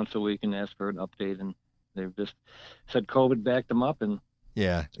maybe once a week and ask for an update, and they've just said COVID backed them up, and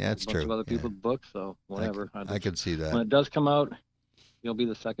Yeah, that's a bunch true. of other people's books. So whatever. I could see When that. it does come out, you'll be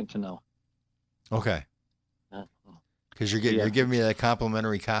the second to know. Okay, Uh, because you're Yeah. giving me that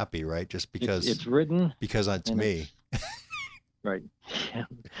complimentary copy, right? Just because it's written. because it's and me. Right. Yeah.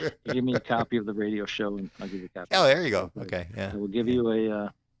 You give me a copy of the radio show, and I'll give you a copy. Oh, there you go. Right. Okay, yeah, I will give you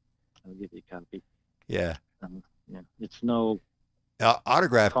I'll give you a copy. yeah. Yeah. It's no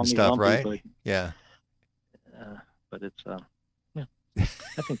Autograph call and me stuff, lumpy, right? Yeah. but it's yeah.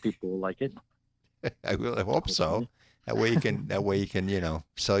 I think people will like it. I really hope so. That way you can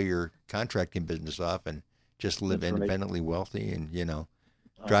sell your contracting business off and just live That's right. independently wealthy and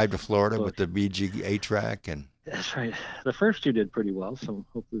drive to Florida look. with the VGA track and That's right. The first two did pretty well, so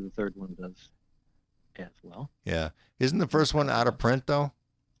hopefully the third one does as well. yeah. Isn't the first one out of print though?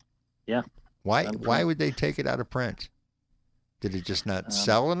 Yeah. Why Out of why print. would they take it out of print? Did it just not Um,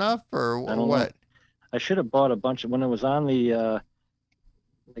 sell enough or I don't what? know. I should have bought a bunch when it was on the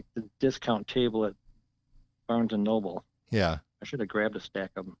like the discount table at Barnes and Noble. Yeah. I should have grabbed a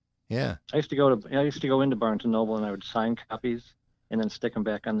stack of them. Yeah. I used to go into Barnes and Noble and I would sign copies and then stick them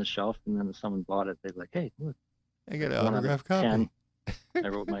back on the shelf. And then if someone bought it, they'd be like, "Hey, look, I got an one out of autograph copy. 10." I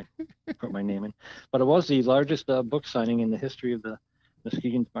wrote my name in. But it was the largest book signing in the history of the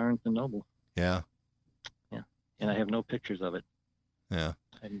Muskegon's Barnes and Noble. Yeah. And I have no pictures of it. Yeah.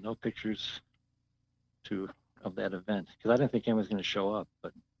 I have no pictures of that event because I didn't think anyone was going to show up,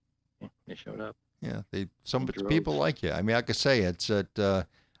 but they showed up. Yeah. Some Droves. people like you. I mean, like I say, it's at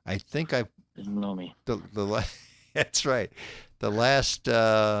I think I Didn't know me. that's right. The last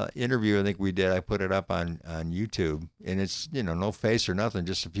interview I think we did, I put it up on YouTube, and it's no face or nothing,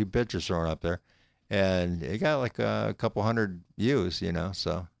 just a few pictures thrown up there, and it got like a couple hundred views,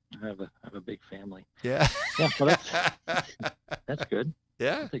 So I have a big family. yeah, Yeah, well, that's good.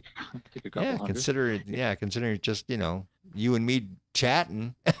 yeah, I'll take a couple yeah. hundred. Considering it's just you and me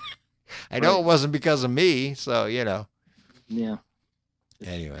chatting. I know Right. it wasn't because of me, so Yeah.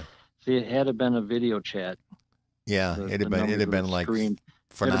 Anyway, See, it had to been a video chat. yeah, The it'd have been numbers like screamed.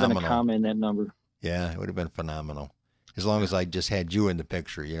 There'd have been a phenomenal. comma in that number. Yeah, it would have been phenomenal. As long as I just had you in the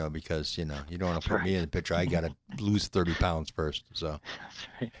picture, because you don't want That's to put me right. in the picture. I got to lose 30 pounds first. So.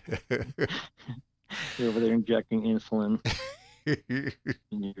 That's right. You're over there injecting insulin, and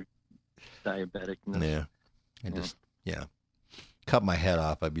you're diabeticness. Yeah. And Yeah. just, cut my head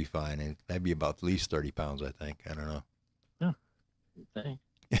off. I'd be fine. And that'd be about at least 30 pounds, I think. I don't know. Yeah. Thanks.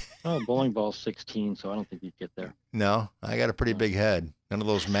 Oh, bowling ball's 16, so I don't think you'd get there. No, I got a pretty No. big head. None of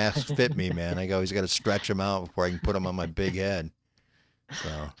those masks fit me, man. I always got to stretch them out before I can put them on my big head.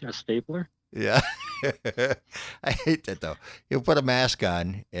 So. A stapler? Yeah. I hate that though. You put a mask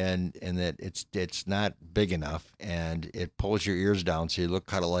on and that it's not big enough and it pulls your ears down so you look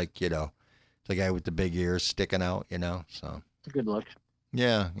kind of like, the guy with the big ears sticking out, So. It's a good look.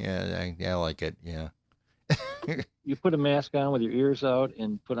 Yeah, I like it. Yeah. You put a mask on with your ears out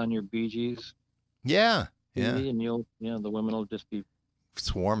and put on your BGs. Yeah. Yeah. And the women will just be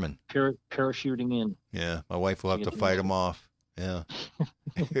swarming. Parachuting in. Yeah. My wife will have to fight them off. Yeah.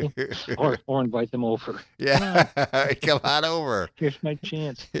 or invite them over. Yeah. Come on over. Here's my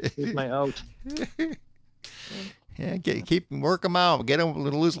chance. Here's my out. Yeah. Work them out. Get them to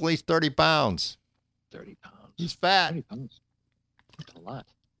lose at least 30 pounds. 30 pounds. He's fat. 30 pounds. That's a lot.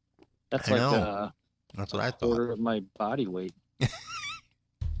 That's That's what I thought. Quarter of my body weight.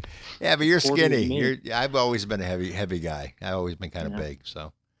 Yeah, but you're skinny. Me. I've always been a heavy guy. I've always been kind of big,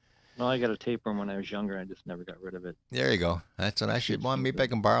 so. Well, I got a tapeworm when I was younger. I just never got rid of it. There you go. That's what I should want. Maybe I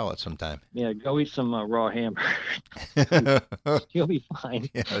can borrow it sometime. Yeah, go eat some raw hamburger. You'll be fine.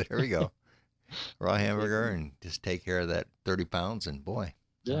 Yeah, there we go. Raw hamburger and just take care of that 30 pounds and boy.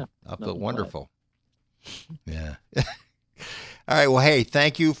 Yeah. I'll feel wonderful. Yeah. All right. Well, hey,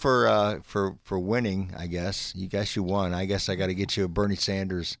 thank you for winning. I guess you won. I guess I got to get you a Bernie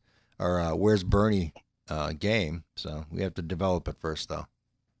Sanders or Where's Bernie game. So we have to develop it first, though.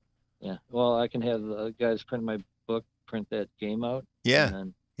 Yeah. Well, I can have the guys print my book, print that game out. Yeah. And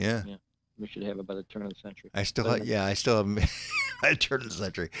then, yeah. We should have it by the turn of the century. I still haven't. By the turn of the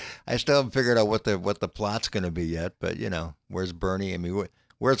century, I still haven't figured out what the plot's going to be yet. But where's Bernie? I mean,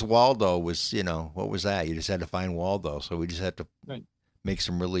 where's Waldo? Was what was that? You just had to find Waldo, so we just had to make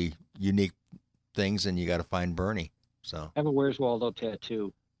some really unique things, and you got to find Bernie. So I have a Where's Waldo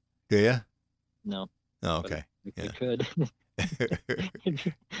tattoo. Do you? No. Oh, okay. I could.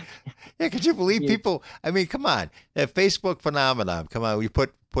 Yeah, could you believe people? I mean, come on, that Facebook phenomenon. Come on, we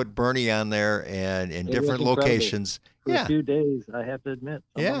put Bernie on there and in different locations. For a few days, I have to admit.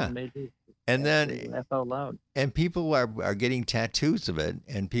 And then laugh out loud. And people are getting tattoos of it,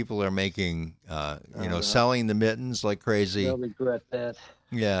 and people are making, selling the mittens like crazy. They'll regret that.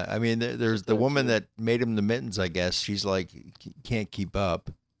 Yeah, I mean, there's the woman that made him the mittens. I guess she's like can't keep up,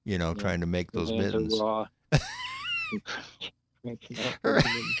 trying to make those mittens. Raw.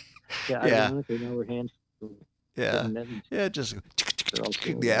 Yeah. Hands. Yeah, just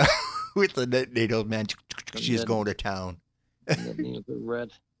yeah, with the needle, man. She's going to town.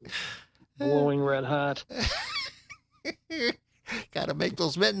 Red, glowing red hot. Got to make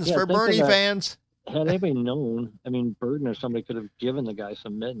those mittens for Bernie fans. Had anybody known, I mean, Burden or somebody could have given the guy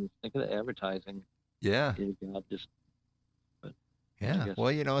some mittens. Think of the advertising. Yeah. Yeah. Well,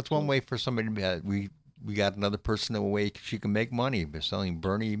 it's one way for somebody to be. We got another person in a way she can make money by selling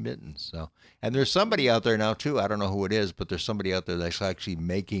Bernie mittens. So, and there's somebody out there now too. I don't know who it is, but there's somebody out there that's actually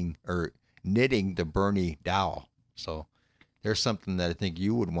making or knitting the Bernie doll. So, there's something that I think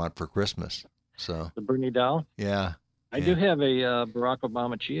you would want for Christmas. So the Bernie doll. Yeah. I do have a Barack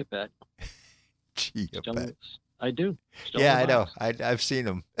Obama chia pet. Chia pet. I do. Yeah, I know. I've seen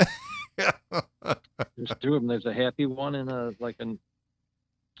them. There's two of them. There's a happy one and a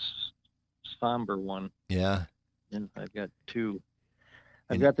somber one. Yeah. And I've got two.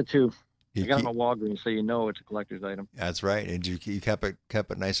 I've got the two. I got them at Walgreens, so it's a collector's item. That's right. And you kept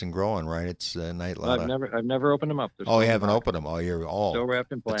it nice and growing, right? It's a night lot. I've never opened them up. You haven't opened them. Oh, you're all still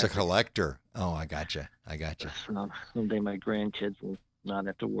wrapped in plastic. It's a collector. Oh, I gotcha. Someday my grandkids will not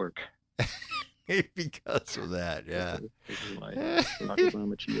have to work. Because of that, yeah.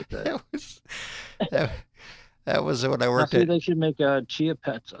 That was when I worked at. They should make chia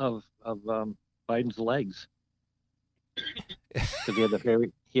pets of Biden's legs. Because he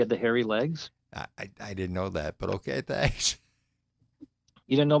had the hairy legs. I didn't know that, but okay, thanks.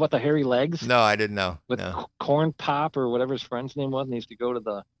 You didn't know about the hairy legs? No, I didn't know. With Corn Pop or whatever his friend's name was, and he used to go to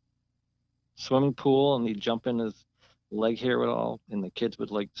the swimming pool and he'd jump in his leg hair at all, and the kids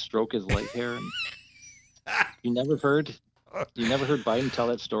would stroke his leg hair. And you never heard Biden tell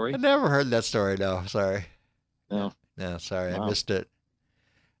that story? I never heard that story. No, sorry. No, sorry, wow. I missed it.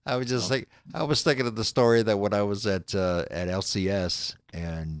 I was just I was thinking of the story that when I was at LCS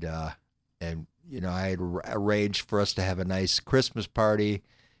and I had arranged for us to have a nice Christmas party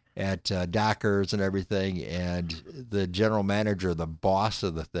at Dockers and everything. And the general manager, the boss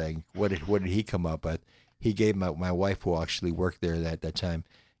of the thing, what did he come up with? He gave my wife, who actually worked there at that time,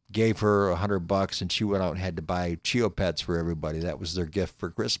 gave her $100, and she went out and had to buy Cheopets for everybody. That was their gift for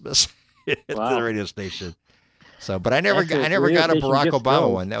Christmas at the radio station. So, but I never got a Barack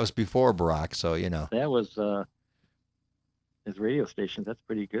Obama one. That was before Barack, so that was his radio station. That's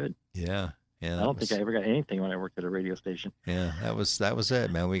pretty good. Yeah. Yeah, I don't think I ever got anything when I worked at a radio station. Yeah, that was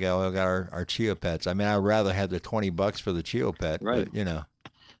it, man. We got our Cheopets. I mean, I'd rather have the $20 for the Cheopet, right?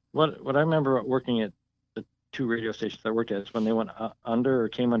 But, What I remember working at the 2 radio stations I worked at is when they went under or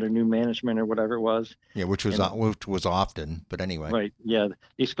came under new management or whatever it was. Yeah, which was often, but anyway. Right. Yeah, they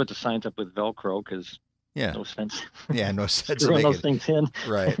used to put the signs up with Velcro because no sense. Yeah, no sense throwing those things in.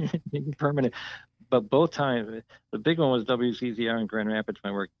 Right. Permanent. But both times, the big one was WZZR in Grand Rapids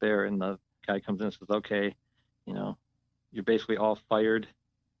when I worked there, and the guy comes in and says, okay, you're basically all fired.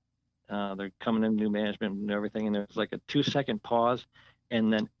 They're coming in new management and everything. And there's like a 2-second pause.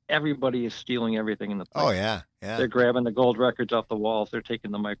 And then everybody is stealing everything in the place. Oh, yeah. Yeah. They're grabbing the gold records off the walls. They're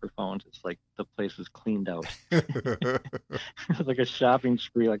taking the microphones. It's like the place is cleaned out. It was like a shopping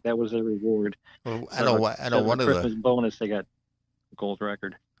spree. Like that was their reward. Well, I know one of the Christmas bonus, they got a gold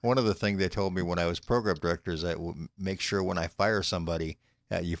record. One of the things they told me when I was program director is that make sure when I fire somebody,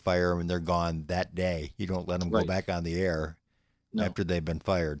 you fire them and they're gone that day. You don't let them go back on the air after they've been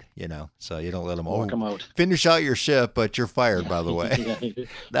fired, So you don't let them walk them out. Finish out your shift, but you're fired, by the way.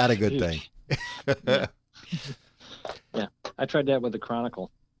 Not a good thing. Yeah, I tried that with the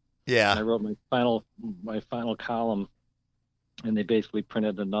Chronicle. Yeah. And I wrote my final column, and they basically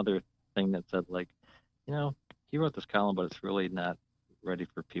printed another thing that said, like, he wrote this column, but it's really not ready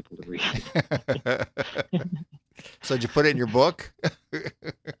for people to read. So did you put it in your book?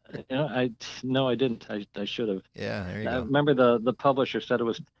 No, I didn't. I should have. Yeah, there you go. I remember the publisher said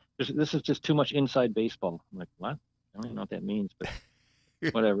this is just too much inside baseball. I'm like, what? I don't even know what that means, but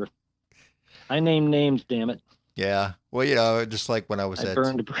whatever. I name names, damn it. Yeah. Well, just like when I was I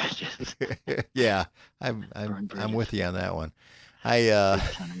burned bridges. Yeah, I'm with you on that one. I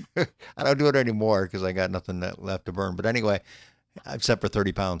don't do it anymore because I got nothing left to burn. But anyway, except for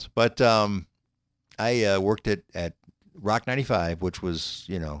 30 pounds. But I worked at Rock 95, which was,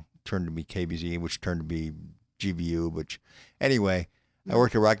 turned to be KBZ, which turned to be GVU. Which, anyway, I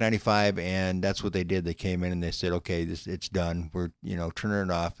worked at Rock 95, and that's what they did. They came in and they said, okay, it's done. We're, turning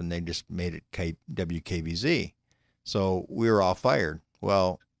it off, and they just made it WKBZ. So we were all fired.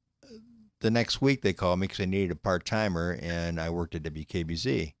 Well, the next week they called me because they needed a part-timer, and I worked at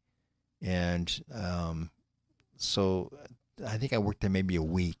WKBZ. And so I think I worked there maybe a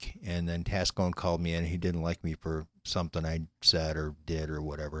week, and then Tascone called me in. He didn't like me for something I said or did or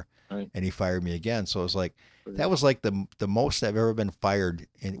whatever, right. And he fired me again. So it was like that was like the most I've ever been fired.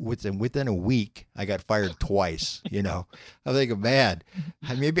 And within a week, I got fired twice. I'm thinking, man,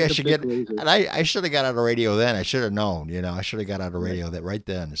 maybe I should get. And I should have got out of radio then. I should have known. I should have got out of radio that right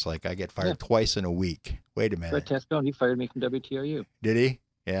then. It's like I get fired twice in a week. Wait a minute. Fred Tascone, he fired me from WTRU. Did he?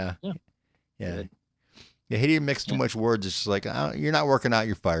 Yeah. Yeah. Yeah, he didn't mix too much words. It's just like, you're not working out,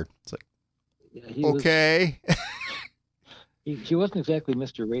 you're fired. It's like, okay. He wasn't exactly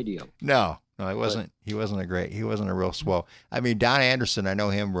Mr. Radio. No, he wasn't. He wasn't a real swell. I mean, Don Anderson, I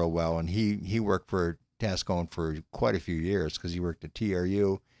know him real well, and he worked for Tascone for quite a few years because he worked at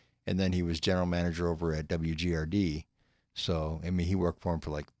TRU, and then he was general manager over at WGRD. So, I mean, he worked for him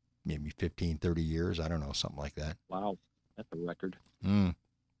for like maybe 15, 30 years. I don't know, something like that. Wow, that's a record.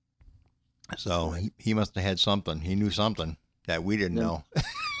 So he must have had something. He knew something that we didn't know.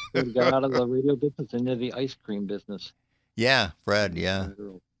 He got out of the radio business into the ice cream business. Yeah, Fred. Yeah,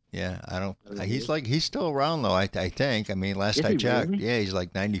 yeah. I don't. He's still around though. I think. I mean, last I checked, really? Yeah, he's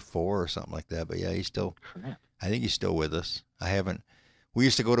like 94 or something like that. But yeah, he's still. Crap. I think he's still with us. I haven't. We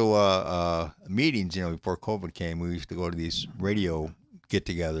used to go to meetings. Before COVID came, we used to go to these radio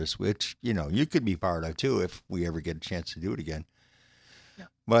get-togethers, which you could be part of too if we ever get a chance to do it again. Yeah.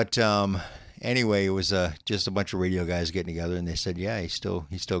 But anyway, it was just a bunch of radio guys getting together, and they said, yeah, he's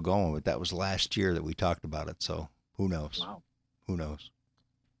still going. But that was last year that we talked about it, so who knows? Wow. Who knows?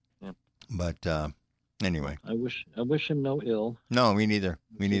 Yeah. But anyway. I wish him no ill. No, me neither.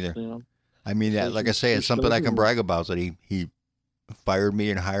 Me neither. I mean, that, like I say, it's something I can brag about, that he fired me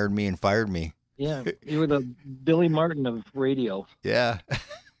and hired me and fired me. Yeah, you were the Billy Martin of radio. Yeah.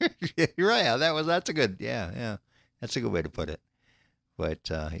 You're right. That's a good, yeah. That's a good way to put it. But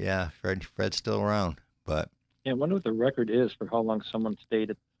yeah, Fred's still around. But yeah, I wonder what the record is for how long someone stayed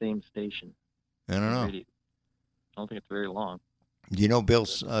at the same station. I don't know. I don't think it's very long. Do you know Bill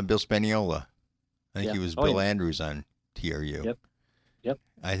Spaniola? I think Yeah. he was Oh Bill yeah. Andrews on TRU. Yep. Yep.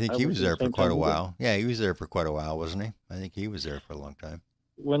 I think I he worked was at the there for same quite time a he did. while. Yeah, he was there for quite a while, wasn't he? I think he was there for a long time.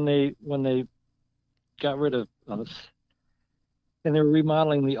 When they got rid of us, and they were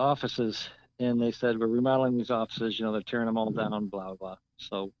remodeling the offices, and they said we're remodeling these offices. They're tearing them all down, blah blah.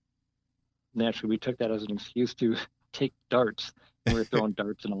 So naturally, we took that as an excuse to take darts, and we were throwing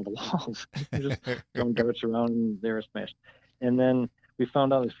darts in all the walls. We were just throwing darts around, and they were smashed. And then we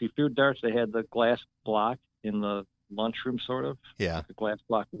found out if you threw darts, they had the glass block in the lunchroom, sort of Yeah. like a glass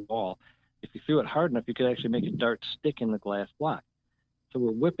block wall. If you threw it hard enough, you could actually make a dart stick in the glass block. So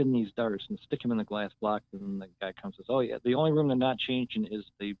we're whipping these darts and stick them in the glass block, and the guy comes and says, "Oh yeah, the only room they're not changing is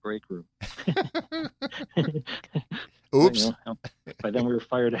the break room." Oops. By then we were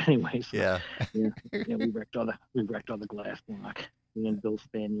fired anyway. So, Yeah. we wrecked all the glass block. And then Bill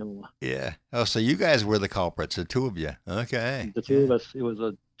Spaniel. Yeah. Oh, so you guys were the culprits, the two of you. Okay. The two of us. It was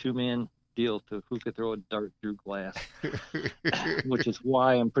a 2-man deal to who could throw a dart through glass, which is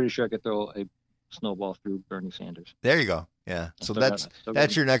why I'm pretty sure I could throw a snowball through Bernie Sanders. There you go. Yeah. So that's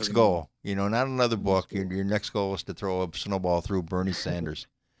your next goal. Not another book. Your next goal is to throw a snowball through Bernie Sanders.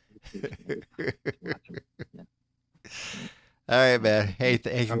 All right, man. Hey,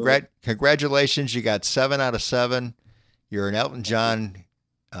 congratulations. You got 7 out of 7. You're an Elton John.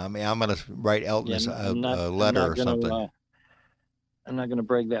 I'm going to write Elton a letter or something. I'm not going to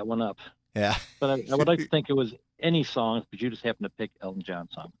break that one up. Yeah. But I would like to think it was any songs, but you just happen to pick Elton John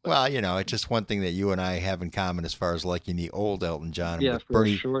songs. Well, it's just one thing that you and I have in common as far as liking the old Elton John. Yeah, with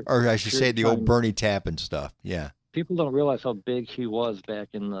Bernie, or I should say the old Bernie Taupin stuff. Yeah. People don't realize how big he was back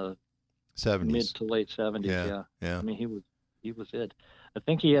in the 70s. Mid to late 70s. Yeah. I mean, he was it. I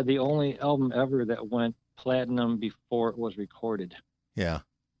think he had the only album ever that went platinum before it was recorded. Yeah.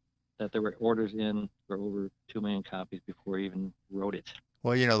 That there were orders in for over 2 million copies before he even wrote it.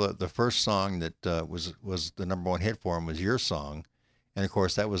 Well, the first song that was the number 1 hit for him was your song, and of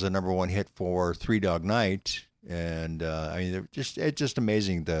course that was a number 1 hit for Three Dog Night, and I mean, it's just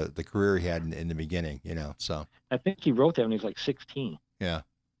amazing the career he had in the beginning, So I think he wrote that when he was like 16. Yeah.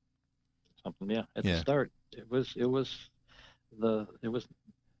 Something, yeah. At the start, it was the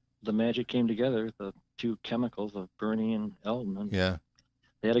magic came together. The two chemicals of Bernie and Elton. And yeah.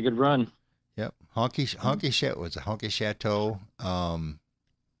 They had a good run. Yep. Honky Chateau.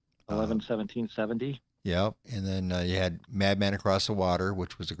 1770. Yep. And then you had Madman Across the Water,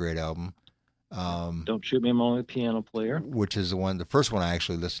 which was a great album. Don't Shoot Me, I'm Only a Piano Player. Which is the first one I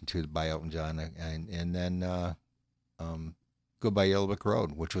actually listened to by Elton John. And then Goodbye Yellow Brick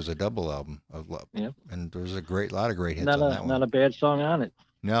Road, which was a double album of love. Yep. And there was a lot of great hits on that one. Not a bad song on it.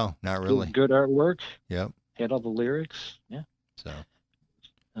 No, not really. Good artwork. Yep. Had all the lyrics. Yeah. So.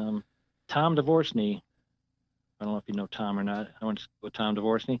 Tom Dvorsny. I don't know if you know Tom or not. I went with Tom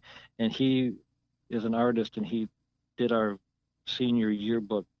Dvorsny, and he is an artist, and he did our senior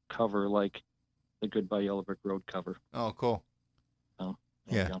yearbook cover, like the Goodbye Yellow Brick Road cover. Oh, cool.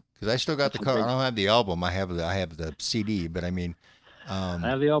 Yeah, because I still got the cover. I don't have the album. I have the CD, but I mean, I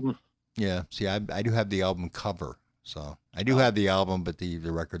have the album. Yeah, see, I do have the album cover, so I do have the album, but the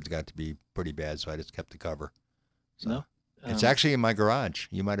record's got to be pretty bad, so I just kept the cover. So. No, it's actually in my garage.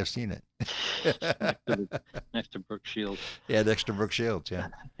 You might have seen it. next to Brooke Shields. Yeah, next to Brooke Shields. Yeah,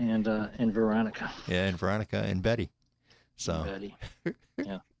 and Veronica. Yeah, and Veronica and Betty. So. Betty.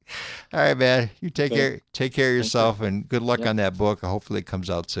 Yeah. All right, man. You take care of yourself, and good luck on that book. Hopefully, it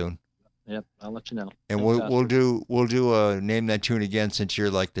comes out soon. Yep, I'll let you know. And we'll do a Name That Tune again, since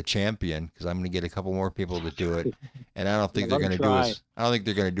you're like the champion, because I'm going to get a couple more people to do it, and I don't think they're going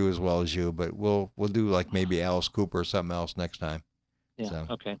to do as well as you, but we'll do like maybe Alice Cooper or something else next time. Yeah. So.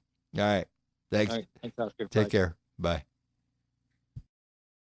 Okay. All right. Thanks. All right. Thanks, Oscar. Take care. Bye.